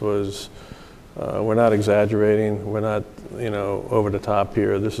this was, we're not exaggerating, we're not, over the top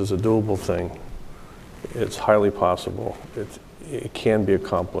here, this is a doable thing. It's highly possible. It can be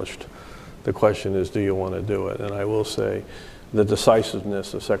accomplished. The question is, do you want to do it? And I will say, the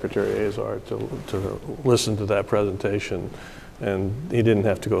decisiveness of Secretary Azar to listen to that presentation, and he didn't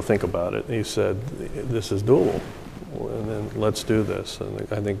have to go think about it. He said, this is doable, and then let's do this. And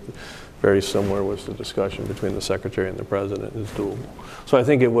I think very similar was the discussion between the Secretary and the President, is doable. So I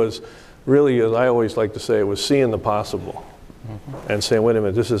think it was really, as I always like to say, it was seeing the possible and saying, wait a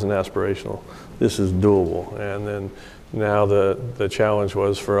minute, this isn't aspirational, this is doable. And then now the challenge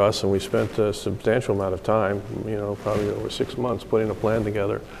was for us, and we spent a substantial amount of time, probably over 6 months, putting a plan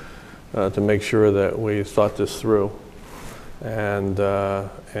together to make sure that we thought this through. And now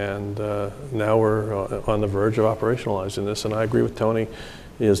we're on the verge of operationalizing this. And I agree with Tony,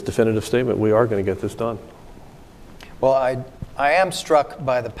 his definitive statement, we are going to get this done. Well, I am struck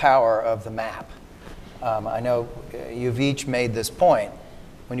by the power of the map. I know you've each made this point.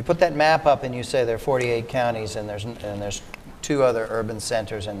 When you put that map up and you say there are 48 counties and there's 2 other urban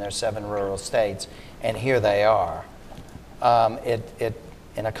centers and there's 7 rural states, and here they are,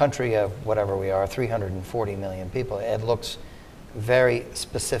 in a country of whatever we are, 340 million people, it looks very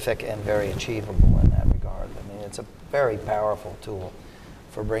specific and very achievable in that regard. I mean, it's a very powerful tool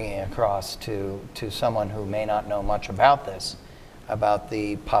for bringing across to someone who may not know much about this, about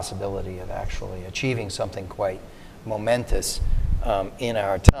the possibility of actually achieving something quite momentous in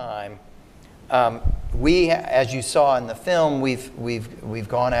our time. We, as you saw in the film, we've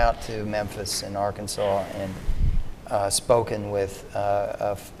gone out to Memphis and Arkansas and spoken with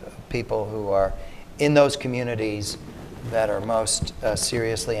people who are in those communities that are most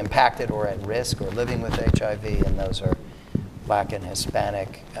seriously impacted or at risk or living with HIV, and those are Black and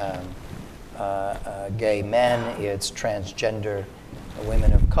Hispanic, gay men, it's transgender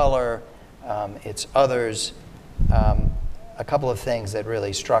women of color, it's others. A couple of things that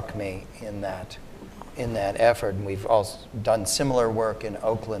really struck me in that effort, and we've also done similar work in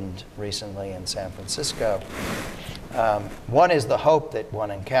Oakland recently and San Francisco. One is the hope that one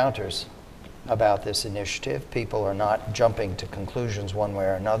encounters about this initiative. People are not jumping to conclusions one way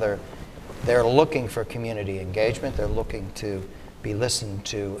or another. They're looking for community engagement. They're looking to be listened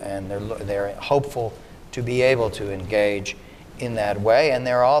to, and they're hopeful to be able to engage in that way. And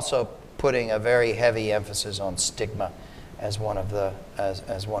they're also putting a very heavy emphasis on stigma as one of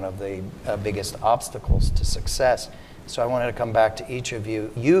the biggest obstacles to success. So I wanted to come back to each of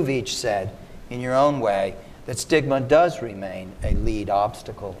you. You've each said, in your own way, that stigma does remain a lead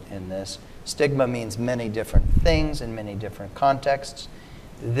obstacle in this. Stigma means many different things in many different contexts.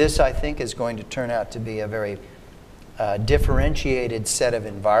 This, I think, is going to turn out to be a very differentiated set of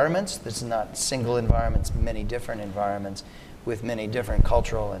environments. This is not single environments, many different environments with many different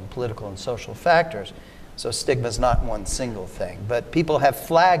cultural and political and social factors. So stigma is not one single thing. But people have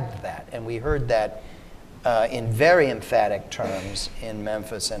flagged that, and we heard that in very emphatic terms in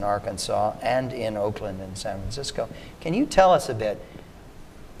Memphis and Arkansas and in Oakland and San Francisco. Can you tell us a bit,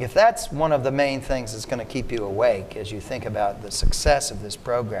 if that's one of the main things that's going to keep you awake as you think about the success of this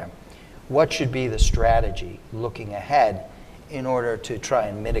program, what should be the strategy looking ahead in order to try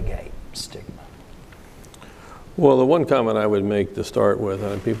and mitigate stigma? Well, the one comment I would make to start with,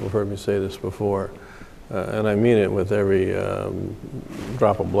 and people have heard me say this before, and I mean it with every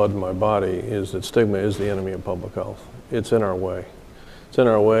drop of blood in my body, is that stigma is the enemy of public health. It's in our way. It's in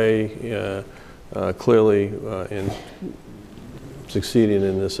our way, clearly, in succeeding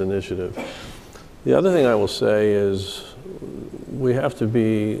in this initiative. The other thing I will say is we have to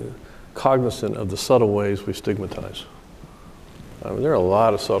be cognizant of the subtle ways we stigmatize. I mean, there are a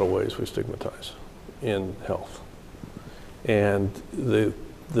lot of subtle ways we stigmatize in health. And the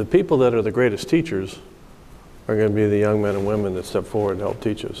people that are the greatest teachers are going to be the young men and women that step forward and help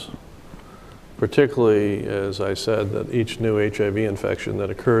teach us. Particularly, as I said, that each new HIV infection that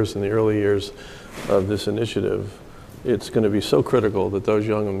occurs in the early years of this initiative, it's going to be so critical that those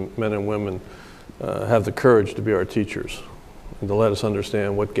young men and women have the courage to be our teachers and to let us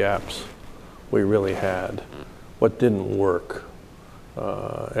understand what gaps we really had, what didn't work,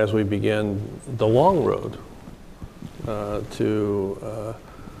 as we begin the long road to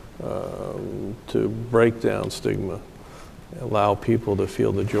break down stigma, allow people to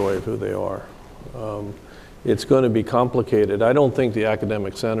feel the joy of who they are. It's going to be complicated. I don't think the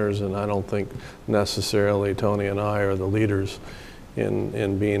academic centers, and I don't think necessarily Tony and I are the leaders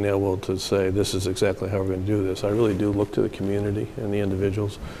in being able to say this is exactly how we're going to do this. I really do look to the community and the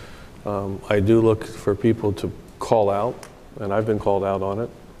individuals. I do look for people to call out, and I've been called out on it.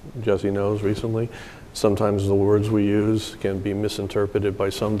 Jesse knows recently. Sometimes the words we use can be misinterpreted by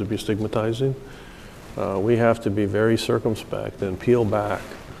some to be stigmatizing. We have to be very circumspect and peel back,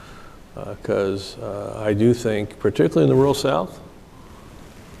 because I do think, particularly in the rural South,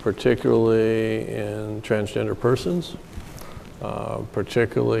 particularly in transgender persons,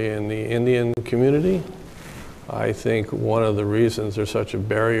 particularly in the Indian community, I think one of the reasons there's such a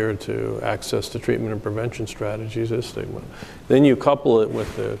barrier to access to treatment and prevention strategies is stigma. Then you couple it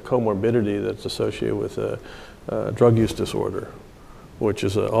with the comorbidity that's associated with a drug use disorder, which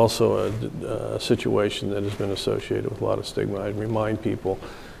is also a situation that has been associated with a lot of stigma. I remind people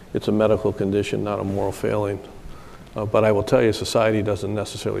it's a medical condition, not a moral failing. But I will tell you, society doesn't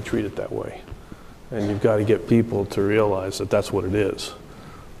necessarily treat it that way. And you've got to get people to realize that that's what it is.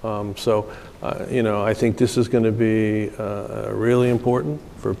 You know, I think this is going to be really important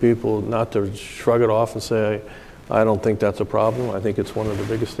for people not to shrug it off and say, I don't think that's a problem. I think it's one of the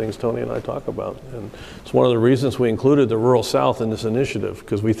biggest things Tony and I talk about. And it's one of the reasons we included the rural South in this initiative,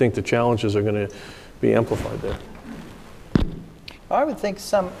 because we think the challenges are going to be amplified there. I would think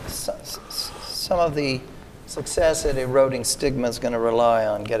some of the success at eroding stigma is going to rely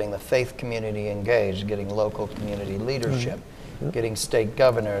on getting the faith community engaged, getting local community leadership, getting state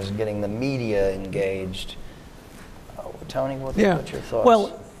governors, getting the media engaged. Tony, what's your thoughts?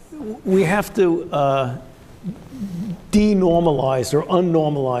 Well, we have to denormalize or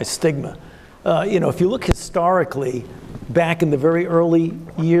unnormalize stigma. You know, if you look historically, back in the very early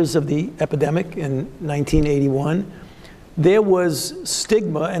years of the epidemic in 1981, there was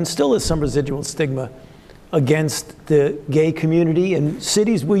stigma, and still is some residual stigma, against the gay community in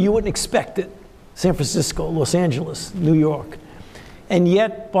cities where you wouldn't expect it. San Francisco, Los Angeles, New York. And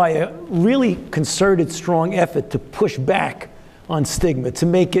yet, by a really concerted, strong effort to push back on stigma, to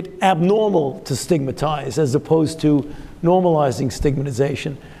make it abnormal to stigmatize as opposed to normalizing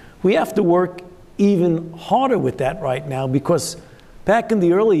stigmatization, we have to work even harder with that right now, because back in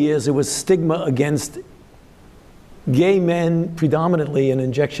the early years, it was stigma against gay men, predominantly, and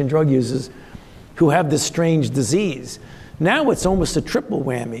injection drug users who have this strange disease. Now it's almost a triple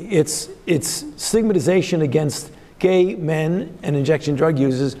whammy. It's stigmatization against gay men and injection drug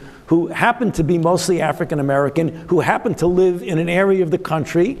users who happen to be mostly African American, who happen to live in an area of the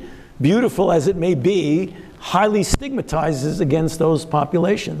country, beautiful as it may be, highly stigmatizes against those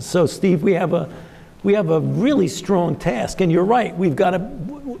populations. So Steve, we have a really strong task, and you're right, we've got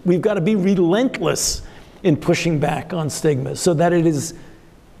to be relentless in pushing back on stigma so that it is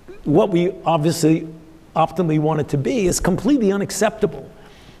what we obviously optimally want it to be is completely unacceptable,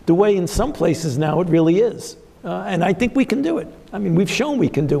 the way in some places now it really is. And I think we can do it. I mean, we've shown we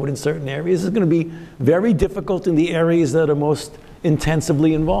can do it in certain areas. It's going to be very difficult in the areas that are most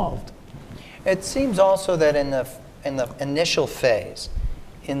intensively involved. It seems also that in the initial phase,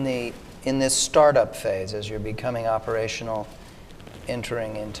 in this startup phase, as you're becoming operational,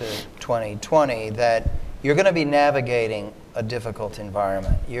 entering into 2020, that you're going to be navigating a difficult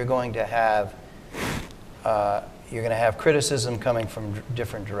environment. You're going to have criticism coming from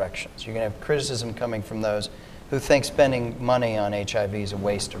different directions. You're going to have criticism coming from those who think spending money on HIV is a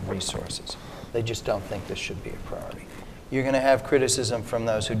waste of resources. They just don't think this should be a priority. You're going to have criticism from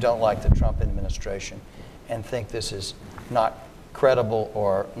those who don't like the Trump administration and think this is not credible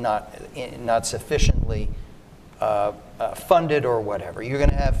or not sufficiently funded or whatever. You're going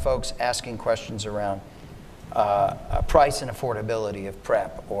to have folks asking questions around price and affordability of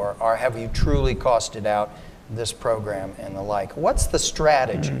PrEP, or have you truly costed out this program and the like. What's the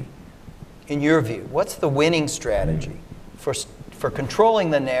strategy, in your view? What's the winning strategy for controlling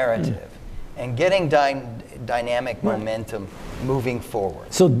the narrative and getting dynamic momentum moving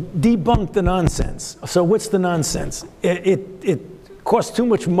forward? So debunk the nonsense. So what's the nonsense? It costs too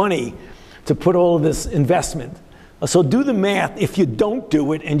much money to put all of this investment. So do the math. If you don't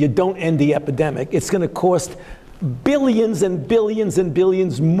do it and you don't end the epidemic, it's going to cost billions and billions and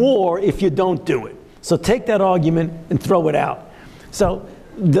billions more if you don't do it. So take that argument and throw it out. So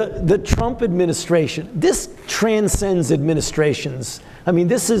the Trump administration, this transcends administrations. I mean,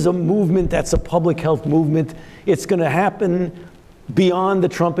 this is a movement that's a public health movement. It's going to happen beyond the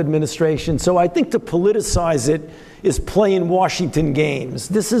Trump administration. So I think to politicize it is playing Washington games.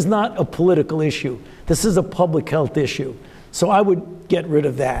 This is not a political issue. This is a public health issue. So I would get rid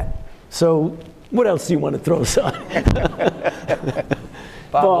of that. So what else do you want to throw aside?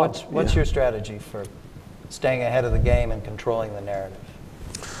 Bob, what's your strategy for staying ahead of the game and controlling the narrative?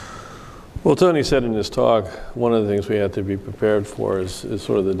 Well, Tony said in his talk, one of the things we have to be prepared for is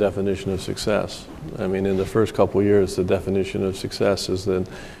sort of the definition of success. I mean, in the first couple of years, the definition of success is then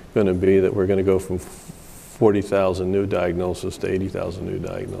going to be that we're going to go from 40,000 new diagnoses to 80,000 new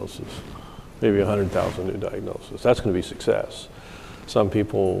diagnoses, maybe 100,000 new diagnoses. That's going to be success. Some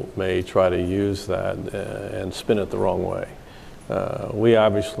people may try to use that and spin it the wrong way. We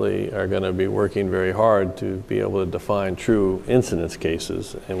obviously are going to be working very hard to be able to define true incidence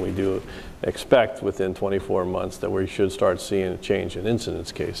cases, and we do expect within 24 months that we should start seeing a change in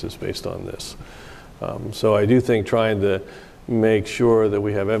incidence cases based on this. So I do think trying to make sure that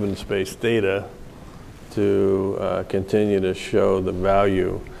we have evidence-based data to continue to show the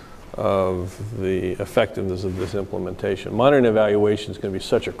value of the effectiveness of this implementation. Monitoring evaluation is going to be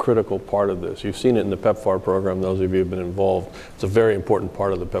such a critical part of this. You've seen it in the PEPFAR program, those of you who have been involved. It's a very important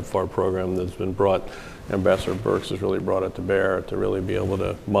part of the PEPFAR program that's been brought, Ambassador Birx has really brought it to bear to really be able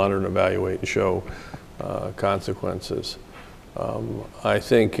to monitor and evaluate and show consequences. I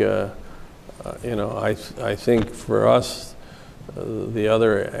think, I think for us, the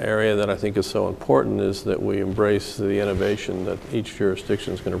other area that I think is so important is that we embrace the innovation that each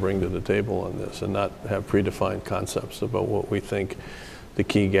jurisdiction is going to bring to the table on this and not have predefined concepts about what we think the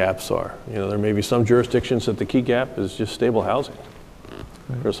key gaps are. You know, there may be some jurisdictions that the key gap is just stable housing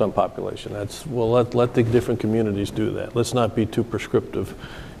for some population. Well, let the different communities do that. Let's not be too prescriptive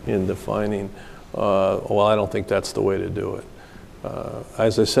in defining, well, I don't think that's the way to do it.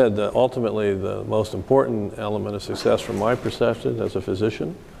 As I said, ultimately the most important element of success from my perspective as a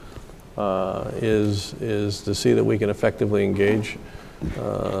physician is to see that we can effectively engage,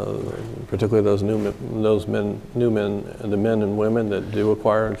 particularly the men and women that do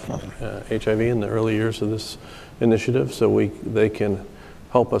acquire HIV in the early years of this initiative, so they can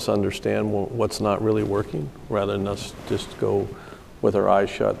help us understand what's not really working, rather than us just go with our eyes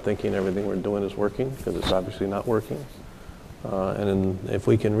shut thinking everything we're doing is working, because it's obviously not working. If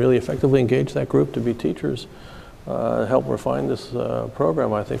we can really effectively engage that group to be teachers, help refine this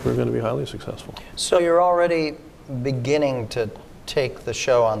program, I think we're going to be highly successful. So you're already beginning to take the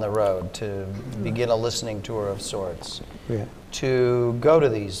show on the road, to begin a listening tour of sorts, to go to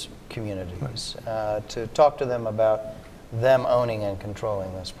these communities, to talk to them about them owning and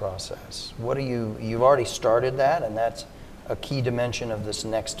controlling this process. What do you've already started that, and that's a key dimension of this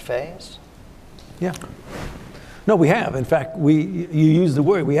next phase? Yeah. No, we have. In fact, you used the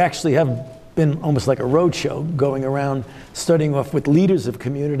word. We actually have been almost like a roadshow, going around, starting off with leaders of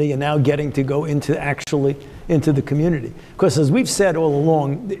community and now getting to go into the community. Because as we've said all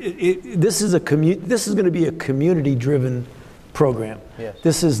along, this is going to be a community-driven program. Yes.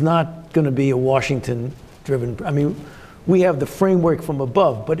 This is not going to be a Washington-driven. I mean, we have the framework from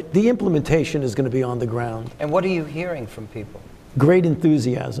above, but the implementation is going to be on the ground. And what are you hearing from people? Great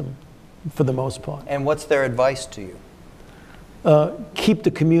enthusiasm, for the most part. And what's their advice to you? Keep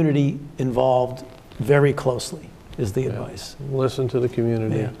the community involved very closely. is the advice. Listen to the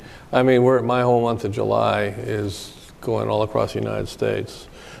community. Yeah. I mean, my whole month of July is going all across the United States.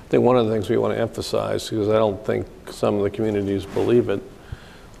 I think one of the things we want to emphasize, because I don't think some of the communities believe it,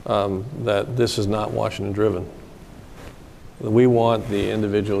 that this is not Washington driven. We want the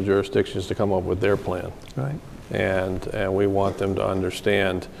individual jurisdictions to come up with their plan. Right. And we want them to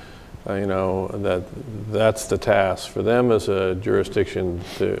understand, that that's the task for them as a jurisdiction,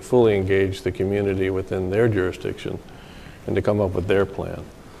 to fully engage the community within their jurisdiction and to come up with their plan.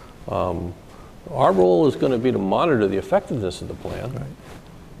 Our role is going to be to monitor the effectiveness of the plan, right,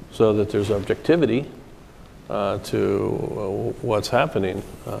 so that there's objectivity to what's happening.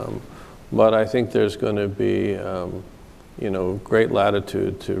 But I think there's going to be great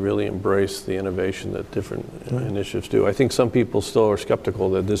latitude to really embrace the innovation that different initiatives do. I think some people still are skeptical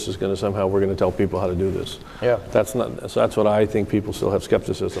that this is going to somehow, we're going to tell people how to do this. Yeah. That's what I think. People still have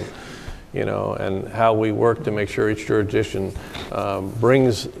skepticism, and how we work to make sure each jurisdiction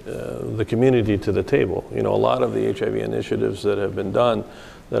brings the community to the table. A lot of the HIV initiatives that have been done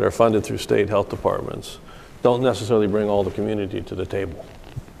that are funded through state health departments don't necessarily bring all the community to the table.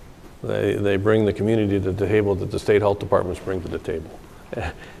 They bring the community to the table that the state health departments bring to the table.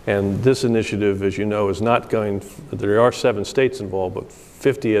 And this initiative, as you know, is not going, there are 7 states involved, but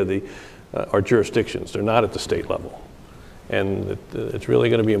 50 of the are jurisdictions. They're not at the state level. And it's really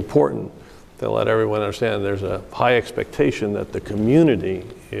going to be important to let everyone understand there's a high expectation that the community,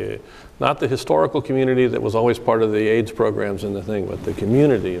 not the historical community that was always part of the AIDS programs and the thing, but the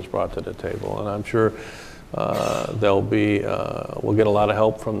community is brought to the table. And I'm sure we'll get a lot of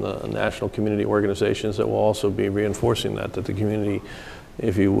help from the national community organizations that will also be reinforcing that the community,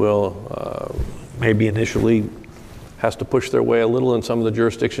 if you will, maybe initially has to push their way a little in some of the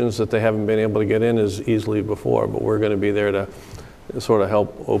jurisdictions that they haven't been able to get in as easily before, but we're going to be there to sort of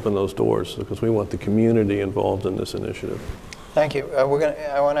help open those doors because we want the community involved in this initiative. Thank you. I want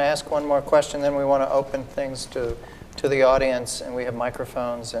to ask one more question, then we want to open things to the audience, and we have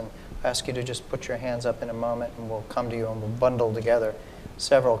microphones, and ask you to just put your hands up in a moment, and we'll come to you and we'll bundle together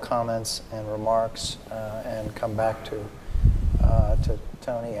several comments and remarks and come back to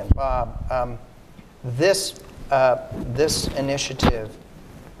Tony and Bob. This initiative,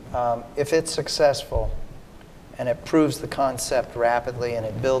 if it's successful and it proves the concept rapidly and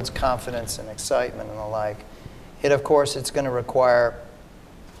it builds confidence and excitement and the like, of course, it's going to require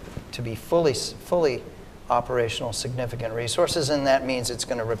to be fully operational significant resources, and that means it's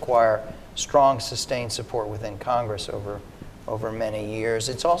going to require strong, sustained support within Congress over many years.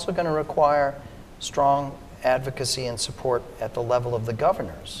 It's also going to require strong advocacy and support at the level of the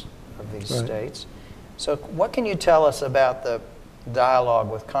governors of these states. So what can you tell us about the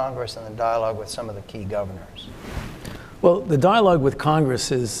dialogue with Congress and the dialogue with some of the key governors? Well, the dialogue with Congress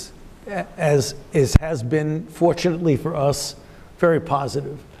has been, fortunately for us, very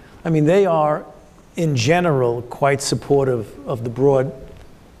positive. I mean, they are, in general, quite supportive of the broad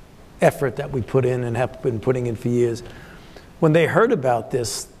effort that we put in and have been putting in for years. When they heard about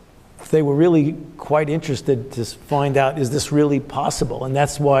this, they were really quite interested to find out, is this really possible? And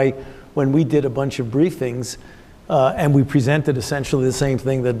that's why when we did a bunch of briefings and we presented essentially the same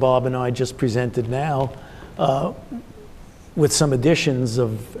thing that Bob and I just presented now, with some additions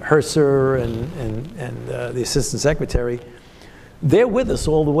of Herser and the Assistant Secretary, they're with us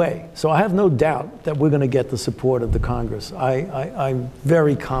all the way. So I have no doubt that we're going to get the support of the Congress. I'm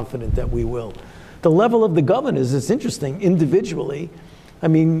very confident that we will. The level of the governors, it's interesting, individually. I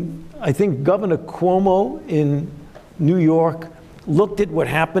mean, I think Governor Cuomo in New York looked at what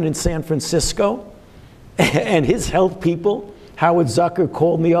happened in San Francisco, and his health people, Howard Zucker,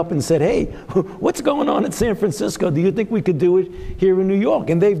 called me up and said, hey, what's going on in San Francisco? Do you think we could do it here in New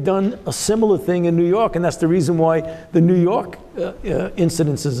York? And they've done a similar thing in New York, and that's the reason why the New York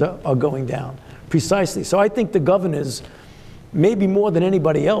incidences are going down, precisely. So I think the governors, maybe more than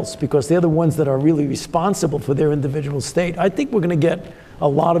anybody else, because they're the ones that are really responsible for their individual state, I think we're going to get a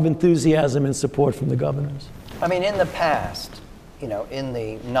lot of enthusiasm and support from the governors. I mean, in the past, in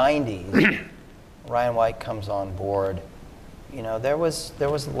the 90s, Ryan White comes on board. There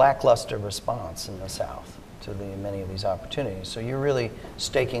was lackluster response in the South to many of these opportunities. So you're really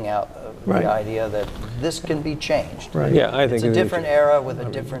staking out the idea that this can be changed. Right. Yeah, I think it's a different era with a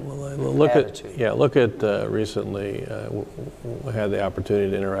different attitude. Look at recently, we had the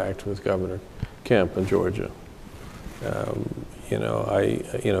opportunity to interact with Governor Kemp in Georgia. As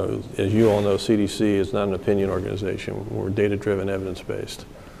you all know, CDC is not an opinion organization. We're data-driven, evidence-based.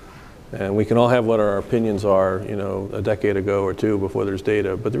 And we can all have what our opinions are, a decade ago or two before there's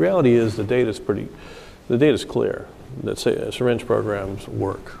data. But the reality is the data's clear. that syringe programs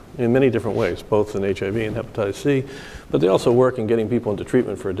work in many different ways, both in HIV and hepatitis C, but they also work in getting people into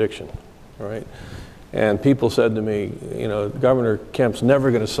treatment for addiction, right? And people said to me, you know, Governor Kemp's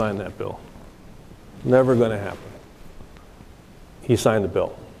never going to sign that bill. Never going to happen. He signed the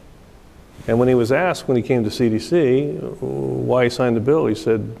bill. And when he was asked, when he came to CDC, why he signed the bill, he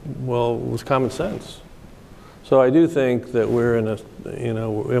said, well, it was common sense. So I do think that we're in a, you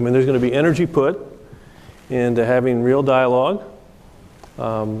know, I mean, there's going to be energy put into having real dialogue.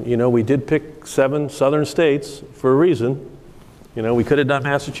 You know, we did pick 7 southern states for a reason. You know, we could have done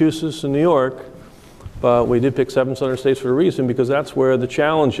Massachusetts and New York, but we did pick 7 southern states for a reason because that's where the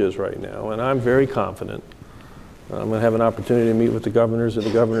challenge is right now. And I'm very confident. I'm going to have an opportunity to meet with the governors of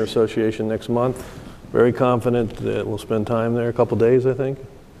the Governor Association next month. Very confident that we'll spend time there, a couple days, I think,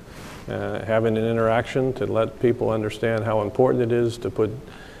 having an interaction to let people understand how important it is to put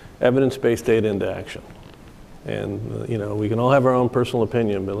evidence-based data into action. And, you know, we can all have our own personal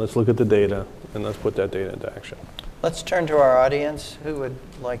opinion, but let's look at the data and let's put that data into action. Let's turn to our audience. Who would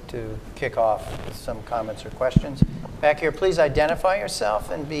like to kick off with some comments or questions? Back here, please identify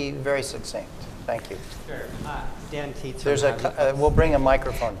yourself and be very succinct. Thank you. Sure. Dan Tietz. We'll bring a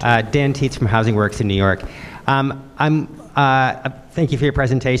microphone to you. Dan Tietz from Housing Works in New York. Thank you for your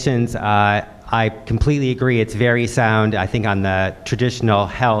presentations. I completely agree. It's very sound, I think, on the traditional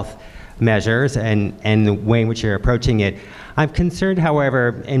health measures and the way in which you're approaching it. I'm concerned,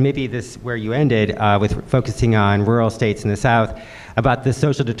 however, and maybe this is where you ended, with focusing on rural states in the South, about the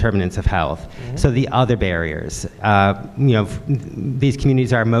social determinants of health. Mm-hmm. So the other barriers. You know, these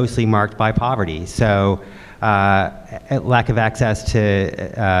communities are mostly marked by poverty. So lack of access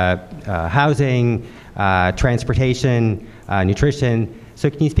to housing, transportation, nutrition. So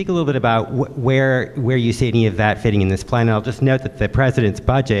can you speak a little bit about where you see any of that fitting in this plan? And I'll just note that the president's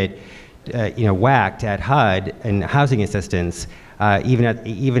budget, you know, whacked at HUD and housing assistance,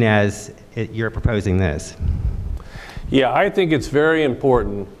 even as you're proposing this. Yeah, I think it's very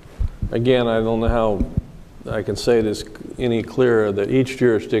important. Again, I don't know how I can say this any clearer, that each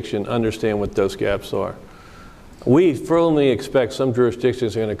jurisdiction understand what those gaps are. We firmly expect some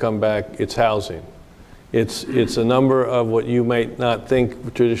jurisdictions are going to come back, it's housing. It's a number of what you might not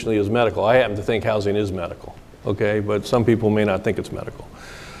think traditionally is medical. I happen to think housing is medical, okay? But some people may not think it's medical.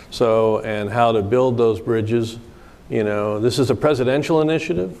 So, and how to build those bridges. You know, this is a presidential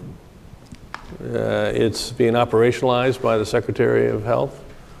initiative. It's being operationalized by the Secretary of Health,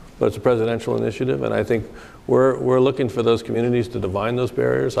 but it's a presidential initiative, and I think we're looking for those communities to define those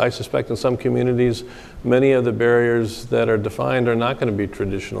barriers. I suspect in some communities, many of the barriers that are defined are not going to be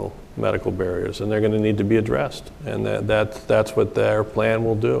traditional medical barriers, and they're going to need to be addressed, and that's what their plan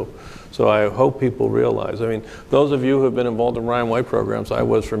will do. So I hope people realize. I mean, those of you who have been involved in Ryan White programs, I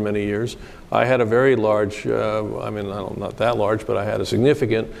was for many years. I had a very large, I mean, not that large, but I had a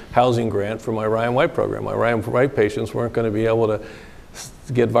significant housing grant for my Ryan White program. My Ryan White patients weren't going to be able to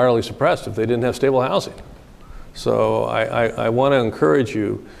get virally suppressed if they didn't have stable housing. So I want to encourage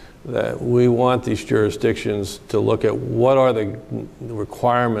you that we want these jurisdictions to look at what are the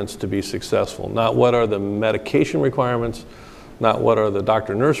requirements to be successful, not what are the medication requirements, not what are the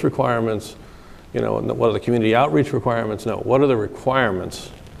doctor-nurse requirements, you know, what are the community outreach requirements. No, what are the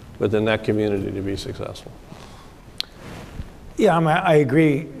requirements within that community to be successful? Yeah, I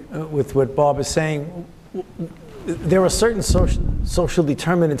agree with what Bob is saying. There are certain social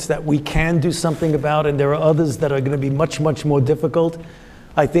determinants that we can do something about, and there are others that are going to be much, much more difficult.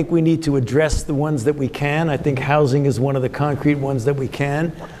 I think we need to address the ones that we can. I think housing is one of the concrete ones that we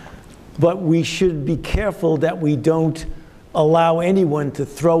can. But we should be careful that we don't allow anyone to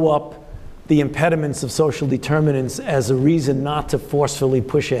throw up the impediments of social determinants as a reason not to forcefully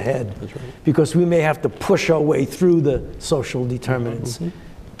push ahead. That's right. Because we may have to push our way through the social determinants. Mm-hmm.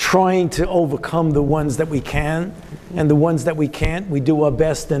 Trying to overcome the ones that we can, and the ones that we can't, we do our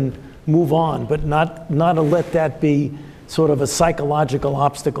best and move on, but not to let that be sort of a psychological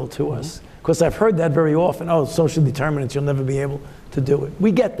obstacle to us. Because I've heard that very often, oh, social determinants, you'll never be able to do it.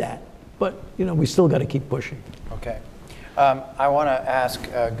 We get that, but you know, we still got to keep pushing. Okay. I want to ask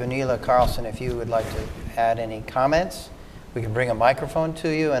Gunilla Carlson if you would like to add any comments. We can bring a microphone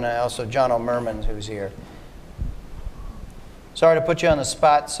to you, and also John O'Merman, who's here. Sorry to put you on the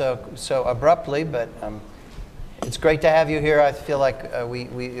spot so abruptly, but it's great to have you here. I feel like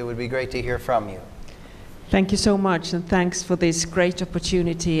it would be great to hear from you. Thank you so much, and thanks for this great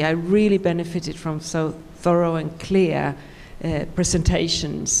opportunity. I really benefited from so thorough and clear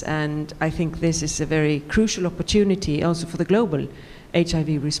presentations, and I think this is a very crucial opportunity also for the global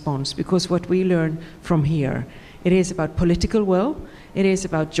HIV response, because what we learn from here It is about political will. It is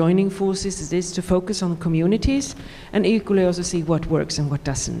about joining forces. It is to focus on communities and equally also see what works and what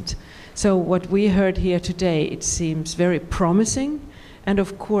doesn't. So what we heard here today, it seems very promising. And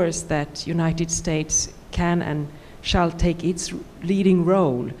of course that United States can and shall take its leading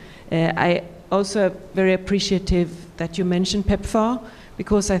role. I also am very appreciative that you mentioned PEPFAR,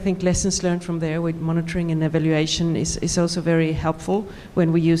 because I think lessons learned from there with monitoring and evaluation is also very helpful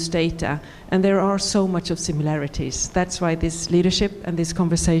when we use data. And there are so much of similarities. That's why this leadership and this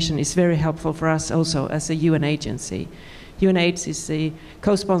conversation is very helpful for us also as a UN agency. UNAIDS is the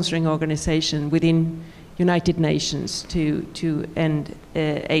co-sponsoring organization within United Nations to end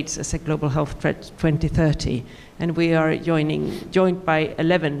AIDS as a global health threat 2030. And we are joined by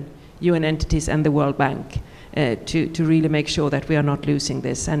 11 UN entities and the World Bank to really make sure that we are not losing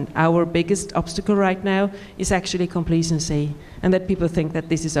this. And our biggest obstacle right now is actually complacency, and that people think that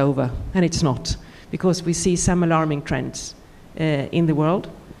this is over, and it's not, because we see some alarming trends in the world,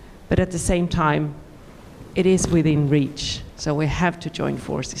 but at the same time, it is within reach. So we have to join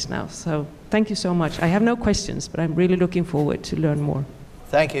forces now. So thank you so much. I have no questions, but I'm really looking forward to learn more.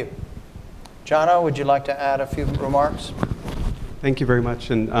 Thank you. Jono, would you like to add a few remarks? Thank you very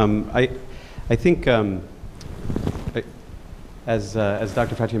much. And I think, as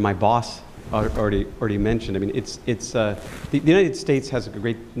Dr. Fauci, my boss, already mentioned, I mean, the United States has a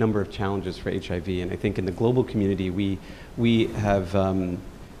great number of challenges for HIV, and I think in the global community, we have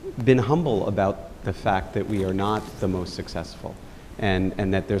been humble about the fact that we are not the most successful,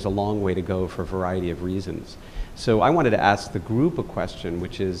 and that there's a long way to go for a variety of reasons. So I wanted to ask the group a question,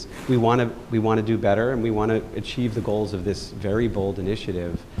 which is, we want to do better, and we want to achieve the goals of this very bold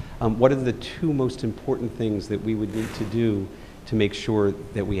initiative. What are the two most important things that we would need to do to make sure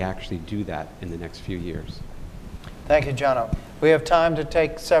that we actually do that in the next few years? Thank you, Jono. We have time to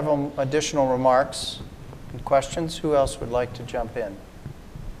take several additional remarks and questions. Who else would like to jump in?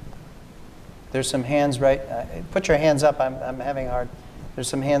 There's some hands right. Put your hands up. I'm having hard. There's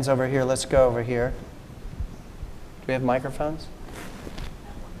some hands over here. Let's go over here. Do we have microphones?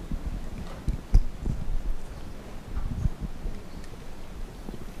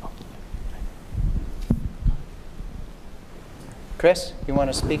 Chris, you want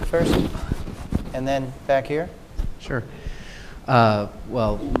to speak first? And then back here? Sure.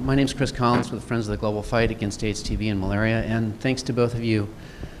 Well, my name's Chris Collins with Friends of the Global Fight Against AIDS, TB, and Malaria, and thanks to both of you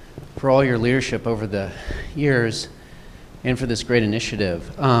for all your leadership over the years and for this great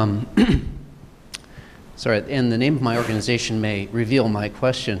initiative. Sorry, and the name of my organization may reveal my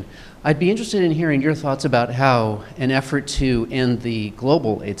question. I'd be interested in hearing your thoughts about how an effort to end the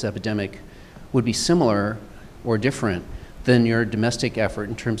global AIDS epidemic would be similar or different than your domestic effort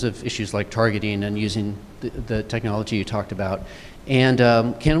in terms of issues like targeting and using the technology you talked about. And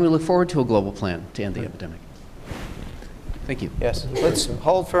can we look forward to a global plan to end the epidemic? Thank you. Yes. Let's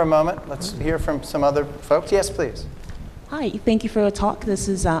hold for a moment. Let's hear from some other folks. Yes, please. Hi, thank you for your talk. This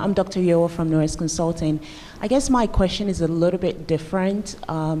is, I'm Dr. Yoa from Norris Consulting. I guess my question is a little bit different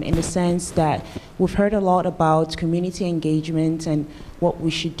in the sense that we've heard a lot about community engagement and what we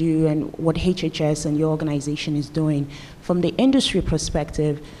should do and what HHS and your organization is doing. From the industry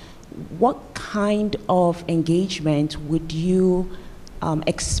perspective, what kind of engagement would you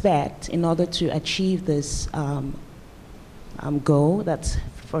expect in order to achieve this goal? That's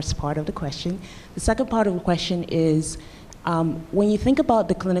the first part of the question. The second part of the question is, when you think about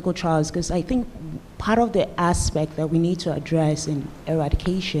the clinical trials, because I think part of the aspect that we need to address in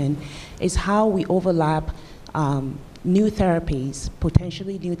eradication is how we overlap new therapies,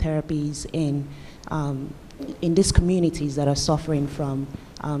 potentially new therapies in these communities that are suffering from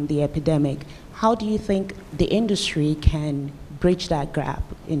the epidemic. How do you think the industry can bridge that gap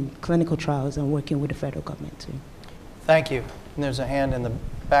in clinical trials and working with the federal government too? Thank you. And there's a hand in the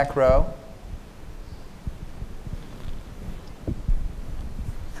back row.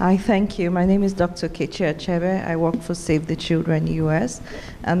 Hi, thank you. My name is Dr. Kechi Achebe. I work for Save the Children US.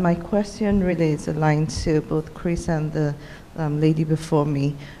 And my question really is aligned to both Chris and the lady before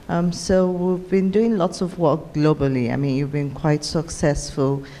me. So we've been doing lots of work globally. I mean, you've been quite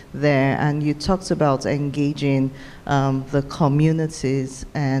successful there. And you talked about engaging the communities,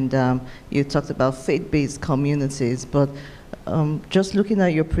 and you talked about faith-based communities. But just looking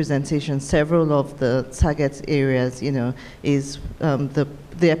at your presentation, several of the target areas, you know, is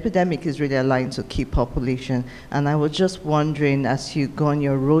the epidemic is really aligned to key population. And I was just wondering, as you go on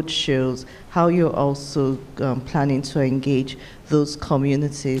your road shows, how you're also planning to engage those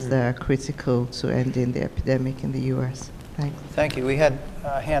communities that are critical to ending the epidemic in the US. Thanks. Thank you. We had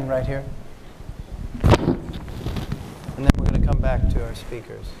a hand right here. And then we're going to come back to our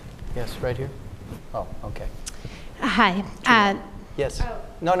speakers. Yes, right here. Oh, okay. Hi. Yes.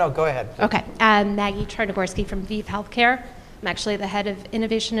 No, go ahead. Okay. Maggie Charnogorski from ViV Healthcare. I'm actually the head of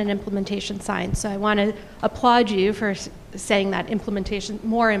Innovation and Implementation Science. So I want to applaud you for saying that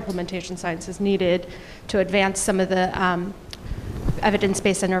more implementation science is needed to advance some of the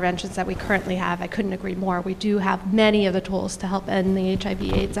evidence-based interventions that we currently have. I couldn't agree more. We do have many of the tools to help end the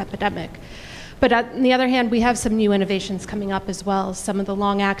HIV/AIDS epidemic. But on the other hand, we have some new innovations coming up as well, some of the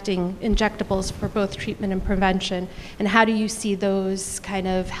long-acting injectables for both treatment and prevention. And how do you see those kind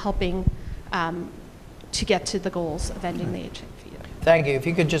of helping to get to the goals of ending the HIV? Thank you. If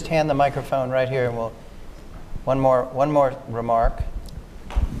you could just hand the microphone right here, and we'll one more remark.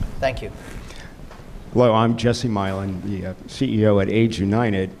 Thank you. Hello, I'm Jesse Milan, the CEO at AIDS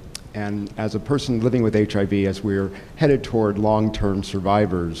United. And as a person living with HIV, as we're headed toward Long-Term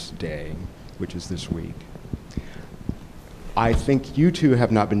Survivors Day, which is this week, I think you two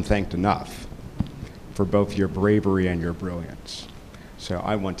have not been thanked enough for both your bravery and your brilliance. So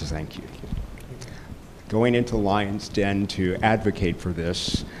I want to thank you. Going into Lion's Den to advocate for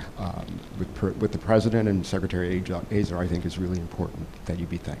this with the President and Secretary Azar, I think is really important that you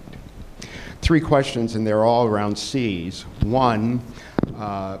be thanked. 3 questions, and they're all around C's. One,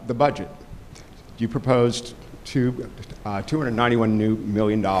 the budget. You proposed $291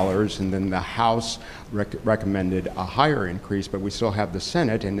 million, and then the House recommended a higher increase, but we still have the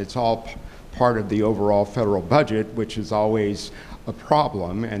Senate, and it's all part of the overall federal budget, which is always a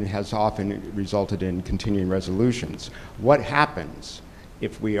problem and has often resulted in continuing resolutions. What happens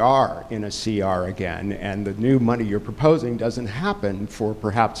if we are in a CR again and the new money you're proposing doesn't happen for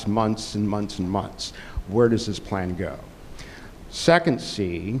perhaps months and months and months? Where does this plan go? Second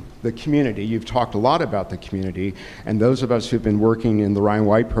C, the community. You've talked a lot about the community, and those of us who've been working in the Ryan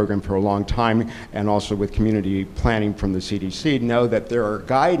White program for a long time and also with community planning from the CDC know that there are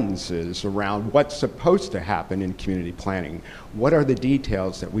guidances around what's supposed to happen in community planning. What are the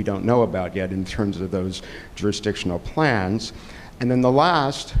details that we don't know about yet in terms of those jurisdictional plans? And then the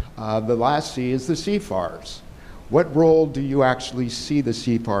last C is the CFARs. What role do you actually see the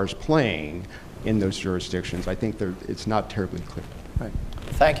CFARs playing in those jurisdictions? I think it's not terribly clear. Right.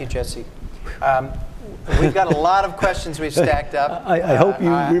 Thank you, Jesse. We've got a lot of questions we've stacked up. I hope you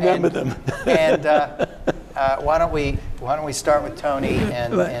remember them. And why don't we start with Tony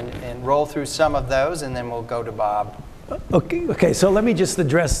and roll through some of those, and then we'll go to Bob. Okay, so let me just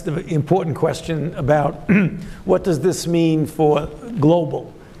address the important question about what does this mean for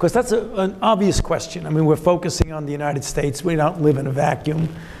global? Because that's an obvious question. I mean, we're focusing on the United States. We don't live in a vacuum.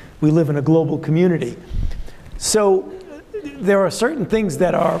 We live in a global community. So there are certain things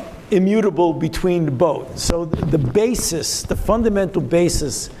that are immutable between both. So the basis, the fundamental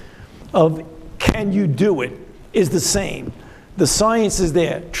basis of can you do it is the same. The science is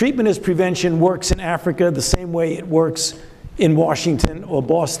there. Treatment as prevention works in Africa the same way it works in Washington or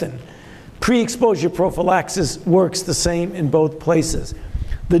Boston. Pre-exposure prophylaxis works the same in both places.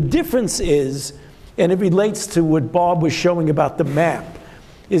 The difference is, and it relates to what Bob was showing about the map,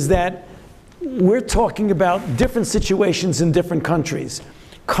 is that we're talking about different situations in different countries.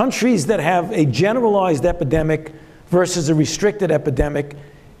 Countries that have a generalized epidemic versus a restricted epidemic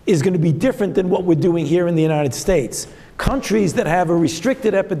is going to be different than what we're doing here in the United States. Countries that have a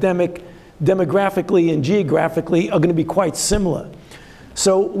restricted epidemic demographically and geographically are going to be quite similar.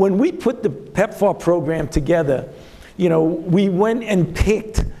 So when we put the PEPFAR program together, you know, we went and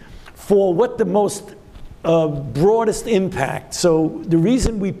picked for what the most broadest impact. So the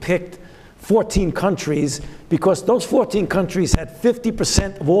reason we picked 14 countries, because those 14 countries had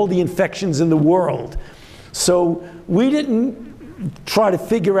 50% of all the infections in the world. So we didn't try to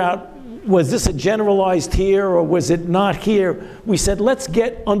figure out, was this a generalized here or was it not here? We said, let's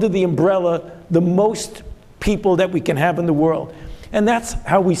get under the umbrella the most people that we can have in the world. And that's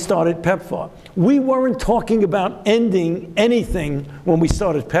how we started PEPFAR. We weren't talking about ending anything when we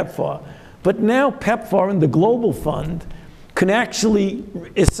started PEPFAR. But now PEPFAR and the Global Fund can actually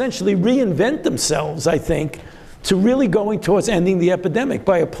essentially reinvent themselves, I think, to really going towards ending the epidemic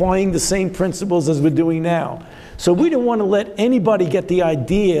by applying the same principles as we're doing now. So we don't want to let anybody get the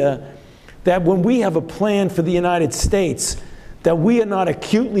idea that when we have a plan for the United States that we are not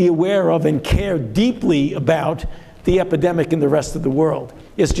acutely aware of and care deeply about the epidemic in the rest of the world.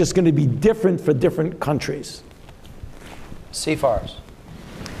 It's just going to be different for different countries. CFARs.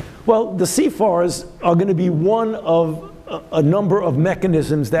 Well, the CFARs are going to be one of a number of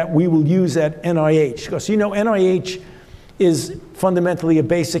mechanisms that we will use at NIH. Because, you know, NIH is fundamentally a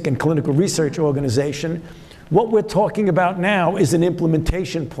basic and clinical research organization. What we're talking about now is an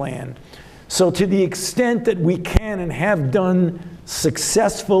implementation plan. So to the extent that we can and have done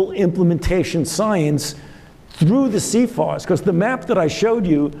successful implementation science through the CFARs, because the map that I showed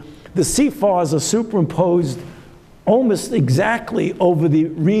you, the CFARs are superimposed almost exactly over the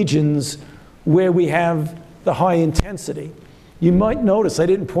regions where we have the high intensity. You might notice I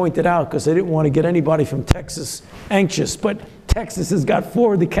didn't point it out because I didn't want to get anybody from Texas anxious, but Texas has got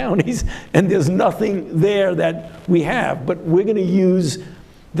 4 of the counties and there's nothing there that we have. But we're going to use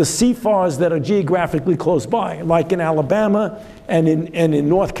the CFARs that are geographically close by, like in Alabama and in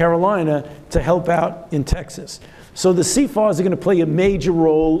North Carolina, to help out in Texas. So the CFARs are going to play a major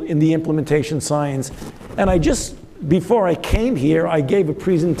role in the implementation science. And before I came here, I gave a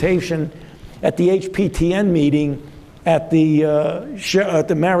presentation at the HPTN meeting at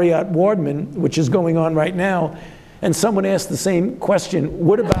the Marriott Wardman, which is going on right now, and someone asked the same question,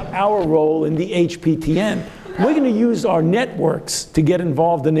 what about our role in the HPTN? We're going to use our networks to get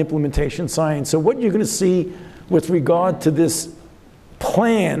involved in implementation science. So what you're going to see with regard to this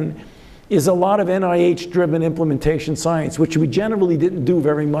plan is a lot of NIH-driven implementation science, which we generally didn't do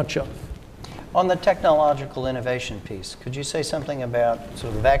very much of. On the technological innovation piece, could you say something about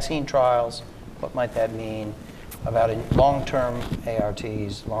sort of vaccine trials? What might that mean? About long-term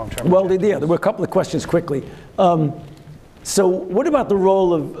ARTs, long-term... Well, yeah, there were a couple of questions quickly. So what about the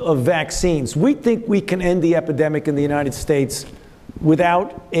role of vaccines? We think we can end the epidemic in the United States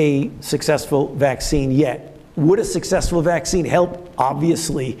without a successful vaccine yet. Would a successful vaccine help?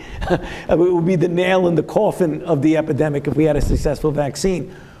 Obviously. It would be the nail in the coffin of the epidemic if we had a successful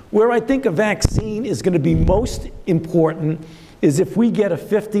vaccine. Where I think a vaccine is going to be most important is if we get a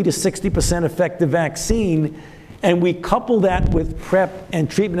 50 to 60% effective vaccine and we couple that with PrEP and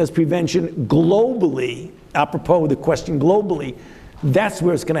treatment as prevention globally, apropos of the question globally, that's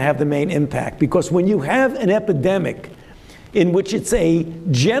where it's going to have the main impact. Because when you have an epidemic in which it's a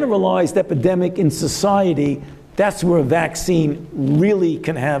generalized epidemic in society, that's where a vaccine really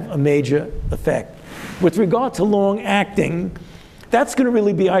can have a major effect. With regard to long-acting, that's going to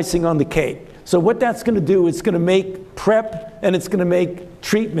really be icing on the cake. So what that's going to do, it's going to make PrEP and it's going to make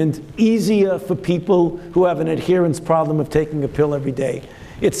treatment easier for people who have an adherence problem of taking a pill every day.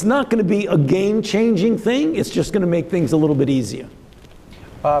 It's not going to be a game-changing thing. It's just going to make things a little bit easier.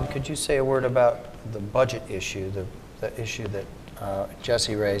 Bob, could you say a word about the budget issue, the issue that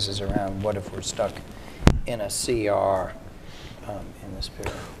Jesse raises around what if we're stuck in a CR in this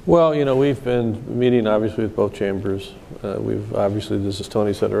period? Well, you know, we've been meeting obviously with both chambers. We've obviously, this as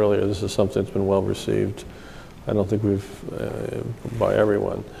Tony said earlier, this is something that's been well received. I don't think by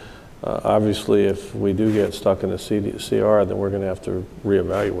everyone. Obviously, if we do get stuck in a CR, then we're going to have to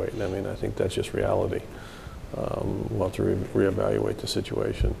reevaluate. I mean, I think that's just reality. We'll have to reevaluate the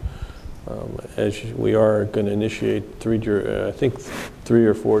situation. As we are going to initiate I think 3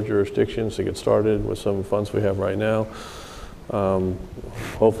 or 4 jurisdictions to get started with some funds we have right now.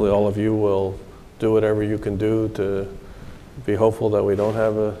 Hopefully all of you will do whatever you can do to be hopeful that we don't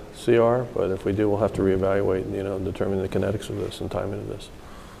have a CR, but if we do, we'll have to reevaluate and, you know, determine the kinetics of this and time into this.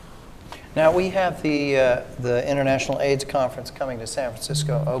 Now we have the International AIDS Conference coming to San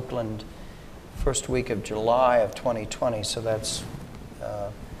Francisco, Oakland, first week of July of 2020, so that's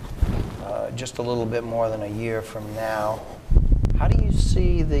just a little bit more than a year from now. How do you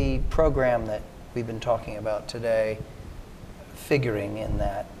see the program that we've been talking about today figuring in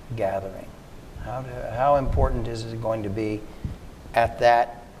that gathering? How important is it going to be at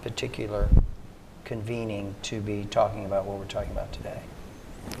that particular convening to be talking about what we're talking about today,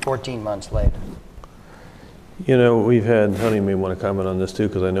 14 months later? You know, we've had, Tony may want to comment on this too,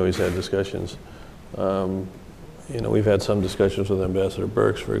 because I know he's had discussions. You know, we've had some discussions with Ambassador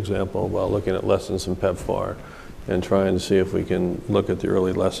Birx, for example, about looking at lessons in PEPFAR and trying to see if we can look at the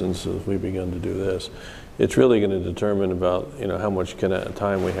early lessons as we begin to do this. It's really going to determine about, you know, how much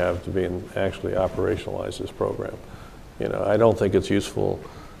time we have to actually operationalize this program. You know, I don't think it's useful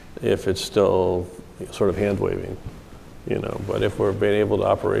if it's still sort of hand-waving, you know, but if we're being able to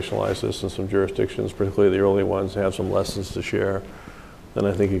operationalize this in some jurisdictions, particularly the early ones, have some lessons to share, then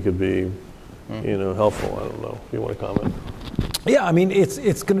I think it could be, you know, helpful. I don't know if you want to comment. Yeah, I mean,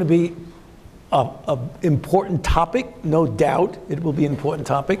 it's going to be an important topic, no doubt. It will be an important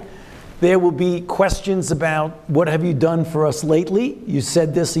topic. There will be questions about what have you done for us lately? You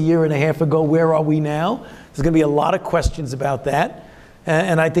said this a year and a half ago, where are we now? There's going to be a lot of questions about that,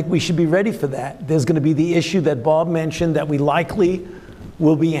 and I think we should be ready for that. There's going to be the issue that Bob mentioned that we likely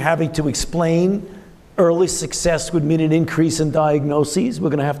will be having to explain. Early success would mean an increase in diagnoses. We're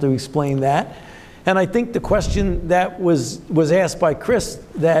going to have to explain that. And I think the question that was asked by Chris,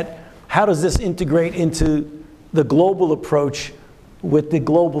 that how does this integrate into the global approach with the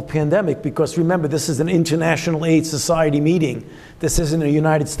global pandemic? Because remember, this is an International AIDS Society meeting. This isn't a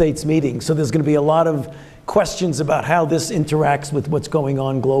United States meeting. So there's going to be a lot of questions about how this interacts with what's going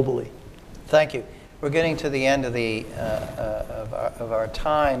on globally. Thank you. We're getting to the end of of our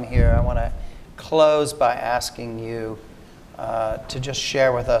time here. I want to close by asking you to just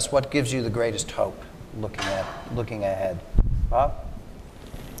share with us what gives you the greatest hope looking ahead. Bob?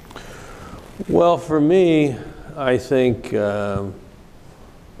 Well, for me, I think having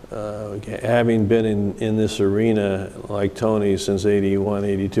been in this arena like Tony since 81,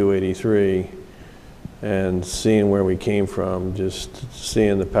 82, 83, and seeing where we came from, just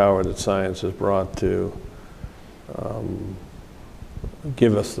seeing the power that science has brought to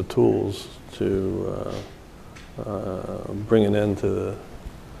give us the tools to bring an end to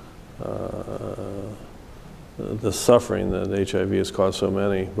the suffering that HIV has caused so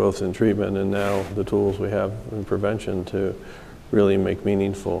many, both in treatment and now the tools we have in prevention to really make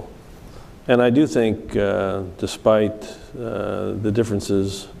meaningful. And I do think, despite the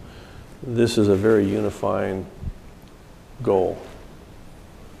differences, this is a very unifying goal.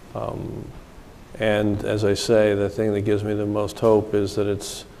 And as I say, the thing that gives me the most hope is that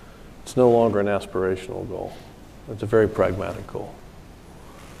it's no longer an aspirational goal. It's a very pragmatic goal.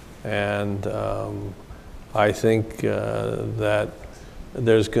 And I think that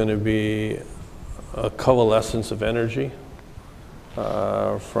there's going to be a coalescence of energy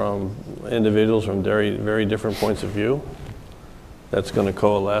from individuals from very, very different points of view that's going to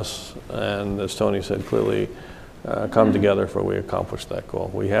coalesce and, as Tony said clearly, come together for we accomplish that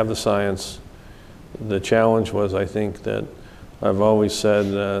goal. We have the science. The challenge was, I think, that I've always said,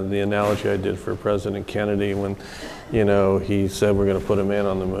 the analogy I did for President Kennedy when, he said we're going to put a man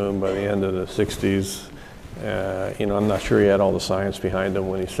on the moon by the end of the 60s. I'm not sure he had all the science behind him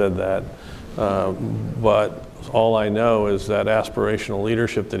when he said that. But all I know is that aspirational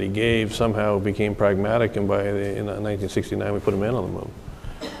leadership that he gave somehow became pragmatic, and in 1969 we put a man on the moon.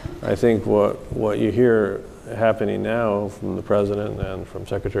 I think what you hear happening now from the President and from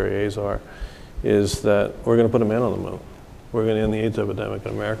Secretary Azar is that we're going to put a man on the moon. We're going to end the AIDS epidemic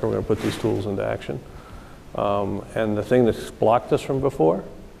in America. We're going to put these tools into action. And the thing that's blocked us from before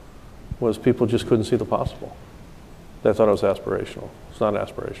was people just couldn't see the possible. They thought it was aspirational. It's not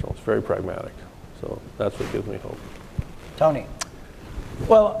aspirational. It's very pragmatic. So that's what gives me hope. Tony.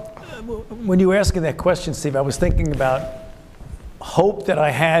 Well, when you were asking that question, Steve, I was thinking about hope that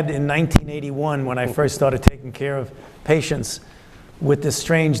I had in 1981 when I first started taking care of patients with this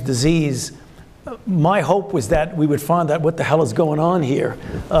strange disease. My hope was that we would find out what the hell is going on here.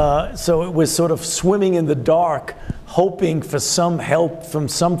 So it was sort of swimming in the dark, hoping for some help from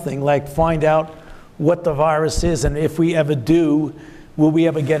something, like find out what the virus is, and if we ever do, will we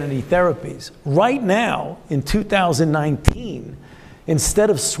ever get any therapies? Right now, in 2019, instead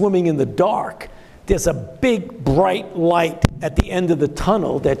of swimming in the dark, there's a big bright light at the end of the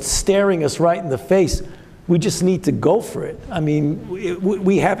tunnel that's staring us right in the face. We just need to go for it. I mean,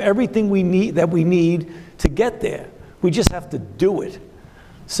 we have everything we need to get there. We just have to do it.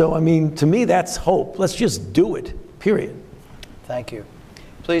 So, I mean, to me, that's hope. Let's just do it, period. Thank you.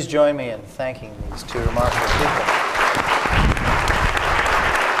 Please join me in thanking these two remarkable people.